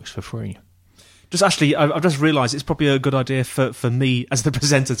how it works for free. I've just realised it's probably a good idea for me as the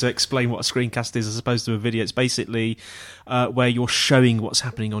presenter to explain what a screencast is as opposed to a video. It's basically where you're showing what's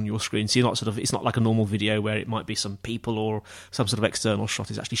happening on your screen. So you're not it's not like a normal video where it might be some people or some sort of external shot.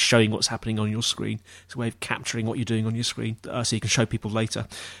 It's actually showing what's happening on your screen. It's a way of capturing what you're doing on your screen so you can show people later.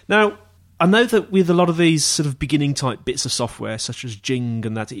 Now, I know that with a lot of these sort of beginning type bits of software, such as Jing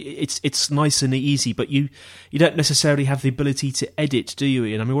and that, it's nice and easy, but you don't necessarily have the ability to edit, do you,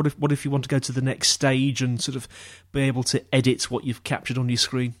 Ian? I mean, what if you want to go to the next stage and sort of be able to edit what you've captured on your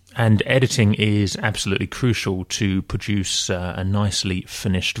screen? And editing is absolutely crucial to produce a nicely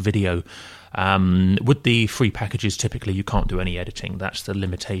finished video. With the free packages, typically you can't do any editing. That's the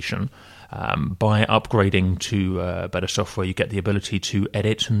limitation. By upgrading to better software, you get the ability to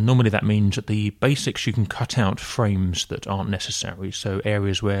edit, and normally that means at the basics you can cut out frames that aren't necessary, so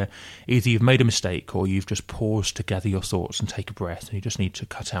areas where either you've made a mistake or you've just paused to gather your thoughts and take a breath, and you just need to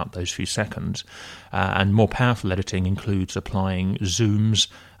cut out those few seconds. And more powerful editing includes applying zooms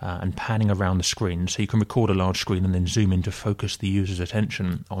and panning around the screen, so you can record a large screen and then zoom in to focus the user's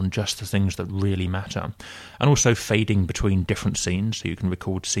attention on just the things that really matter. And also fading between different scenes, so you can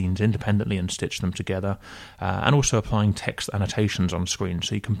record scenes independently and stitch them together. And also applying text annotations on screen,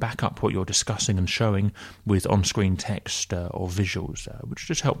 so you can back up what you're discussing and showing with on-screen text or visuals, which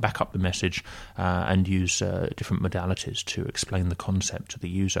just help back up the message and use different modalities to explain the concept to the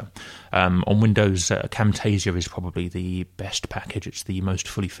user. On Windows, Camtasia is probably the best package. It's the most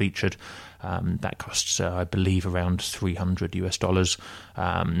fully featured. That costs, I believe, around $300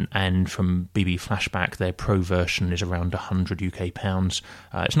 and from BB Flashback, their Pro version is around £100 UK.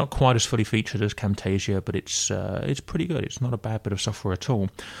 It's not quite as fully featured as Camtasia, but it's pretty good. It's not a bad bit of software at all.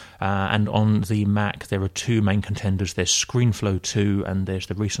 And on the Mac, there are two main contenders. There's ScreenFlow 2 and there's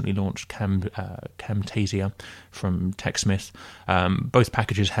the recently launched Camtasia from TechSmith. Both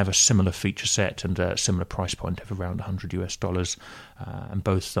packages have a similar feature set and a similar price point of around $100, and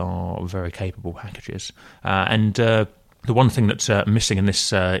both are very capable packages. The one thing that's missing in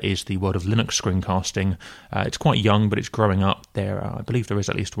this is the world of Linux screencasting. It's quite young, but it's growing up. I believe there is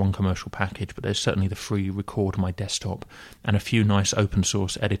at least one commercial package, but there's certainly the free Record My Desktop and a few nice open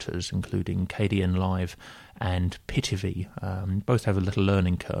source editors, including KDN Live and Pitivi. Both have a little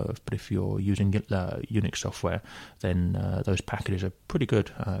learning curve, but if you're using Unix software, then those packages are pretty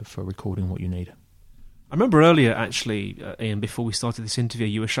good for recording what you need. I remember earlier, actually, Ian, before we started this interview,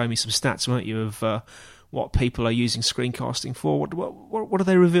 you were showing me some stats, weren't you, of what people are using screencasting for. What do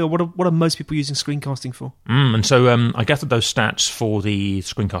they reveal? What are most people using screencasting for? And so I gathered those stats for the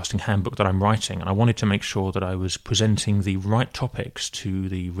screencasting handbook that I'm writing, and I wanted to make sure that I was presenting the right topics to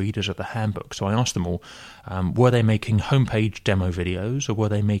the readers of the handbook. So I asked them all, were they making homepage demo videos, or were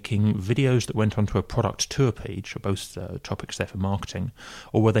they making videos that went onto a product tour page, or both topics there for marketing,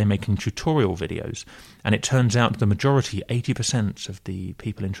 or were they making tutorial videos? And it turns out the majority, 80% of the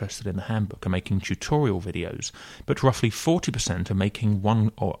people interested in the handbook, are making tutorial videos, but roughly 40% are making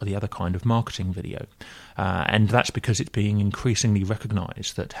one or the other kind of marketing video. And that's because it's being increasingly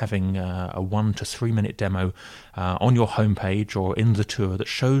recognised that having a 1 to 3 minute demo on your homepage or in the tour that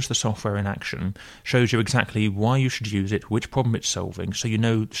shows the software in action, shows you exactly why you should use it, which problem it's solving, so you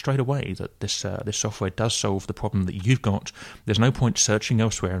know straight away that this software does solve the problem that you've got. There's no point searching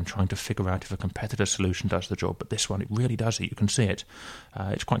elsewhere and trying to figure out if a competitor solution does the job, but this one, it really does it. You can see it.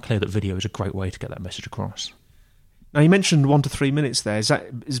 It's quite clear that video is a great way to get that message across. Now, you mentioned 1 to 3 minutes there. Is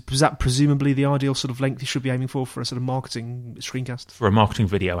that presumably the ideal sort of length you should be aiming for a sort of marketing screencast? For a marketing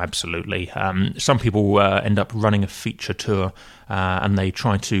video, absolutely. Some people end up running a feature tour and they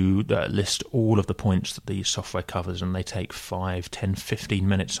try to list all of the points that the software covers, and they take 5, 10, 15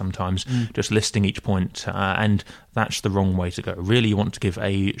 minutes sometimes just listing each point, and that's the wrong way to go. Really, you want to give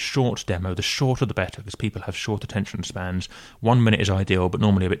a short demo. The shorter the better, because people have short attention spans. 1 minute is ideal, but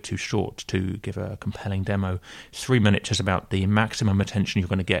normally a bit too short to give a compelling demo. 3 minutes is about the maximum attention you're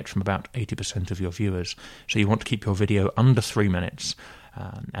going to get from about 80% of your viewers. So you want to keep your video under 3 minutes.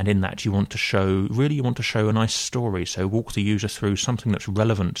 And in that, you want to show a nice story. So walk the user through something that's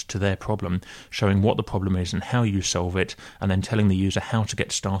relevant to their problem, showing what the problem is and how you solve it, and then telling the user how to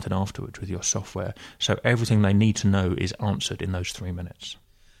get started afterwards with your software. So everything they need to know is answered in those 3 minutes.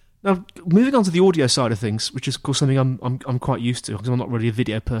 Now, moving on to the audio side of things, which is of course something I'm quite used to, because I'm not really a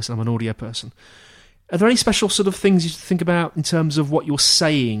video person, I'm an audio person. Are there any special sort of things you think about in terms of what you're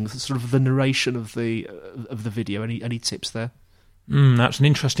saying, sort of the narration of the video? Any tips there? That's an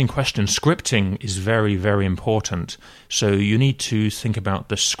interesting question. Scripting is very, very important. So you need to think about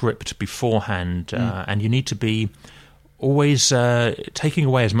the script beforehand, and you need to be always taking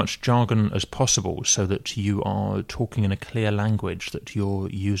away as much jargon as possible so that you are talking in a clear language that your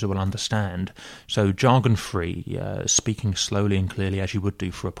user will understand. So jargon-free, speaking slowly and clearly as you would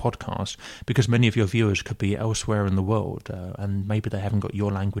do for a podcast, because many of your viewers could be elsewhere in the world and maybe they haven't got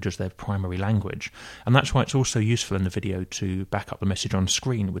your language as their primary language. And that's why it's also useful in the video to back up the message on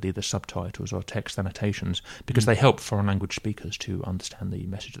screen with either subtitles or text annotations, because they help foreign language speakers to understand the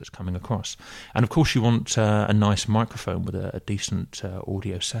message that's coming across. And of course you want a nice microphone with a decent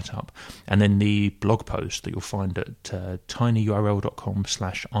audio setup. And then the blog post that you'll find at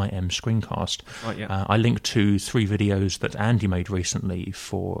tinyurl.com/imscreencast. Right, yeah. I linked to 3 videos that Andy made recently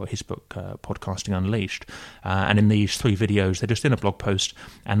for his book Podcasting Unleashed. And in these 3 videos, they're just in a blog post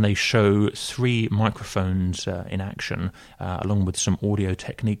and they show 3 microphones in action, along with some audio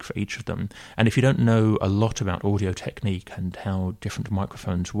technique for each of them. And if you don't know a lot about audio technique and how different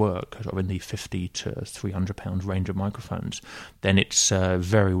microphones work, sort of in the £50 to £300 range of microphones, then it's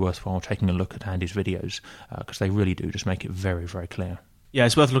very worthwhile taking a look at Andy's videos, because they really do just make it very, very clear. Yeah,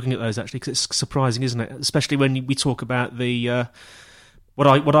 it's worth looking at those actually, because it's surprising, isn't it? Especially when we talk about the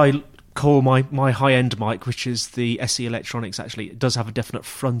what I call my high-end mic, which is the SE Electronics. Actually, it does have a definite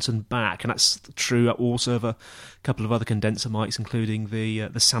front and back, and that's true also of a couple of other condenser mics, including the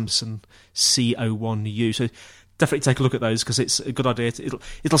Samson C01U. So definitely take a look at those, because it's a good idea.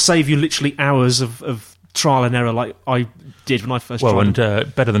 It'll save you literally hours of trial and error, like I did when I first tried. Well, and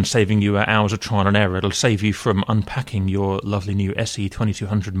better than saving you hours of trial and error, it'll save you from unpacking your lovely new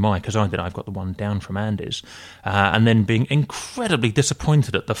SE2200 mic, as I did. I've got the one down from Andy's, and then being incredibly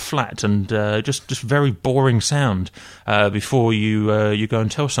disappointed at the flat and just very boring sound before you go and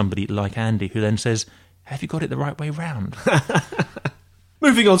tell somebody like Andy, who then says, "Have you got it the right way round?"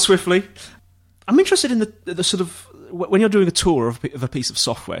 Moving on swiftly, I'm interested in the sort of, when you're doing a tour of a piece of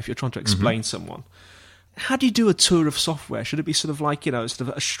software, if you're trying to explain someone, how do you do a tour of software? Should it be sort of like, sort of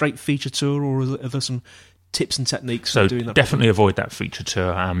a straight feature tour, or are there some tips and techniques for doing that? Definitely avoid that feature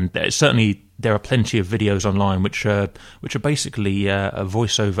tour. There are plenty of videos online which are basically a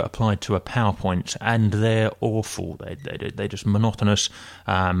voiceover applied to a PowerPoint, and they're awful. They're just monotonous,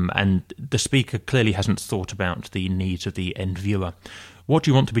 and the speaker clearly hasn't thought about the needs of the end viewer. What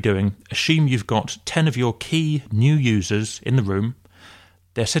do you want to be doing? Assume you've got 10 of your key new users in the room.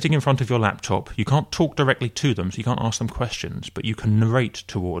 They're sitting in front of your laptop. You can't talk directly to them, so you can't ask them questions, but you can narrate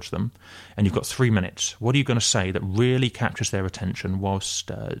towards them, and you've got 3 minutes. What are you going to say that really captures their attention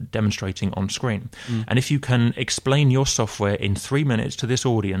whilst demonstrating on screen? And if you can explain your software in 3 minutes to this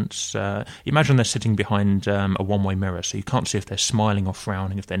audience, imagine they're sitting behind a one-way mirror, so you can't see if they're smiling or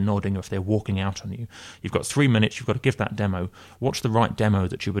frowning, if they're nodding, or if they're walking out on you. You've got 3 minutes, you've got to give that demo. What's the right demo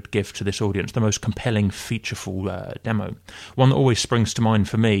that you would give to this audience? The most compelling, featureful demo. One that always springs to mind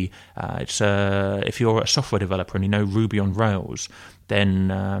for me, it's if you're a software developer and you know Ruby on Rails,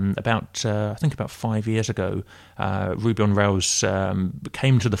 then about 5 years ago, Ruby on Rails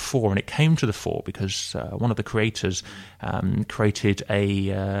came to the fore, and it came to the fore because one of the creators created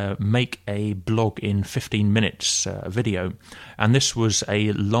a make a blog in 15 minutes video, and this was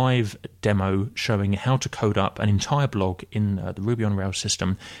a live demo showing how to code up an entire blog in the Ruby on Rails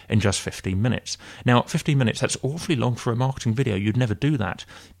system in just 15 minutes. Now, 15 minutes, that's awfully long for a marketing video. You'd never do that.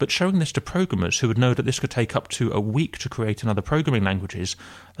 But showing this to programmers who would know that this could take up to a week to create another programming languages,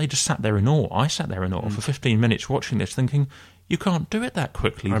 they just sat there in awe. I sat there in awe for 15 minutes watching this, thinking, you can't do it that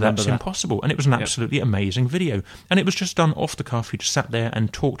quickly. That's impossible. And it was an absolutely amazing video. And it was just done off the cuff. He just sat there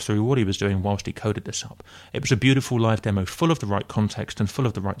and talked through what he was doing whilst he coded this up. It was a beautiful live demo, full of the right context and full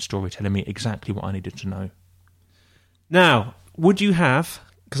of the right story, telling me exactly what I needed to know. Now, would you have,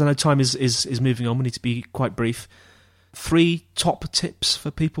 because I know time is moving on, we need to be quite brief, 3 top tips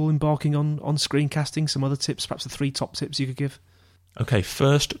for people embarking on screencasting? Some other tips, perhaps the 3 top tips you could give? Okay,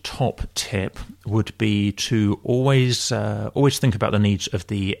 first top tip would be to always think about the needs of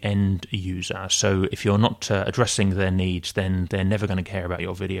the end user. So if you're not addressing their needs, then they're never going to care about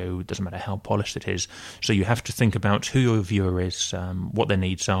your video. It doesn't matter how polished it is. So you have to think about who your viewer is, what their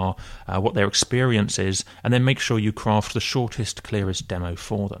needs are, what their experience is, and then make sure you craft the shortest, clearest demo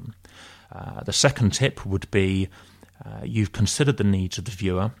for them. The second tip would be you've considered the needs of the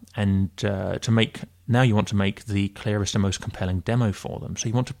viewer, and now you want to make the clearest and most compelling demo for them. So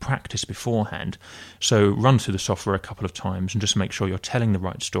you want to practice beforehand. So run through the software a couple of times and just make sure you're telling the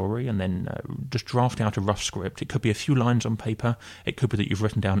right story, and then just draft out a rough script. It could be a few lines on paper. It could be that you've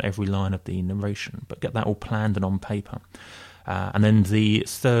written down every line of the narration, but get that all planned and on paper. And then the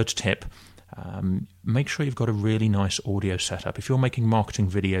third tip, make sure you've got a really nice audio setup. If you're making marketing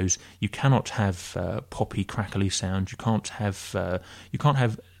videos, you cannot have poppy, crackly sound. You can't have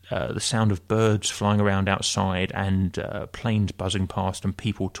the sound of birds flying around outside and planes buzzing past and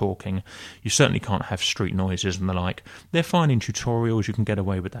people talking. You certainly can't have street noises and the like. They're fine in tutorials, you can get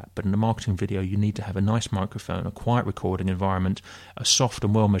away with that, but in a marketing video you need to have a nice microphone, a quiet recording environment, a soft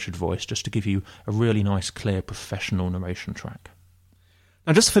and well-measured voice just to give you a really nice, clear, professional narration track.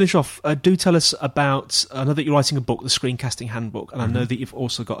 Now, just to finish off, do tell us about, I know that you're writing a book, the Screencasting Handbook, and I know that you've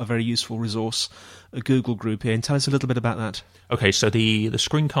also got a very useful resource, a Google group here, and tell us a little bit about that. Okay, so the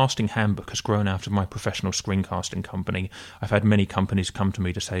Screencasting Handbook has grown out of my professional screencasting company. I've had many companies come to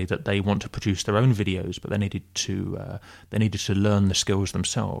me to say that they want to produce their own videos, but they needed to learn the skills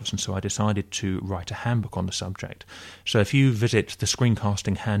themselves, and so I decided to write a handbook on the subject. So if you visit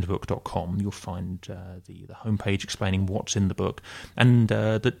thescreencastinghandbook.com, you'll find the homepage explaining what's in the book, and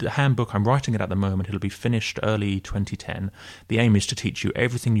the handbook, I'm writing it at the moment, it'll be finished early 2010. The aim is to teach you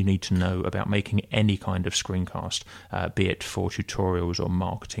everything you need to know about making any kind of screencast, be it for tutorials or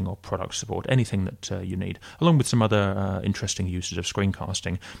marketing or product support, anything that you need, along with some other interesting uses of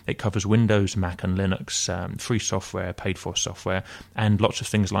screencasting. It covers Windows, Mac and Linux, free software, paid for software, and lots of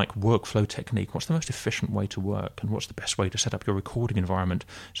things like workflow technique. What's the most efficient way to work, and what's the best way to set up your recording environment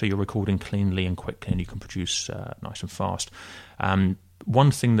so you're recording cleanly and quickly and you can produce nice and fast.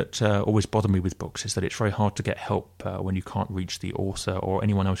 One thing that always bothered me with books is that it's very hard to get help when you can't reach the author or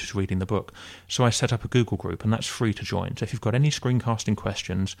anyone else who's reading the book. So I set up a Google group, and that's free to join. So if you've got any screencasting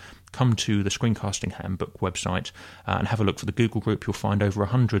questions, come to the Screencasting Handbook website and have a look for the Google group. You'll find over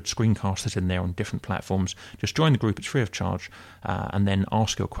 100 screencasters in there on different platforms. Just join the group, it's free of charge, and then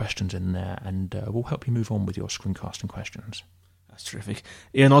ask your questions in there, and we'll help you move on with your screencasting questions. That's terrific.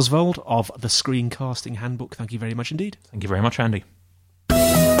 Ian Oswald of the Screencasting Handbook, thank you very much indeed. Thank you very much, Andy.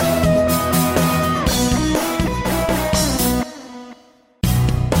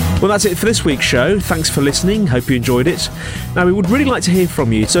 Well, that's it for this week's show. Thanks for listening. Hope you enjoyed it. Now, we would really like to hear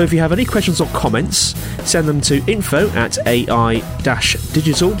from you, so if you have any questions or comments, send them to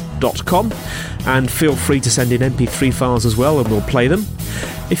info@ai-digital.com, and feel free to send in MP3 files as well, and we'll play them.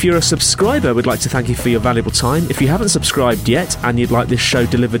 If you're a subscriber, we'd like to thank you for your valuable time. If you haven't subscribed yet and you'd like this show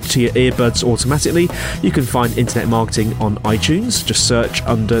delivered to your earbuds automatically, you can find Internet Marketing on iTunes. Just search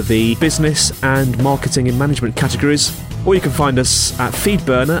under the business and marketing and management categories. Or you can find us at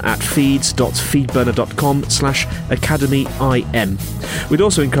Feedburner at feeds.feedburner.com/academyim. We'd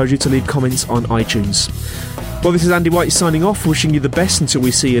also encourage you to leave comments on iTunes. Well, this is Andy White signing off, wishing you the best until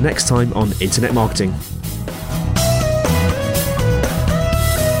we see you next time on Internet Marketing.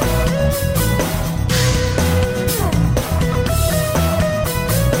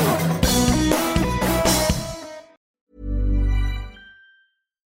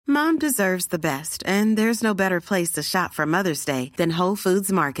 Mom deserves the best, and there's no better place to shop for Mother's Day than Whole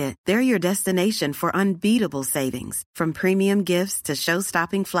Foods Market. They're your destination for unbeatable savings, from premium gifts to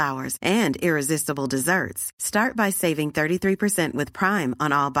show-stopping flowers and irresistible desserts. Start by saving 33% with Prime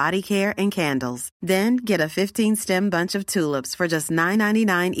on all body care and candles. Then get a 15-stem bunch of tulips for just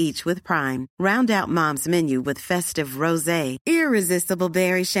 $9.99 each with Prime. Round out Mom's menu with festive rosé, irresistible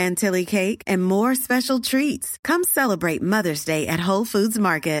berry chantilly cake, and more special treats. Come celebrate Mother's Day at Whole Foods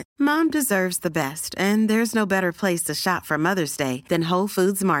Market. Mom deserves the best, and there's no better place to shop for Mother's Day than Whole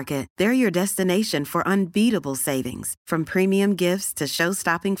Foods Market. They're your destination for unbeatable savings, from premium gifts to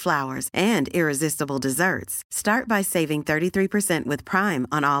show-stopping flowers and irresistible desserts. Start by saving 33% with Prime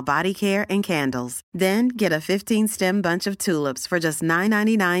on all body care and candles. Then get a 15-stem bunch of tulips for just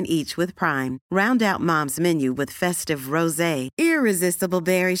 $9.99 each with Prime. Round out Mom's menu with festive rosé, irresistible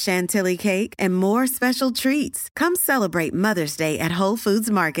berry chantilly cake, and more special treats. Come celebrate Mother's Day at Whole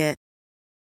Foods Market.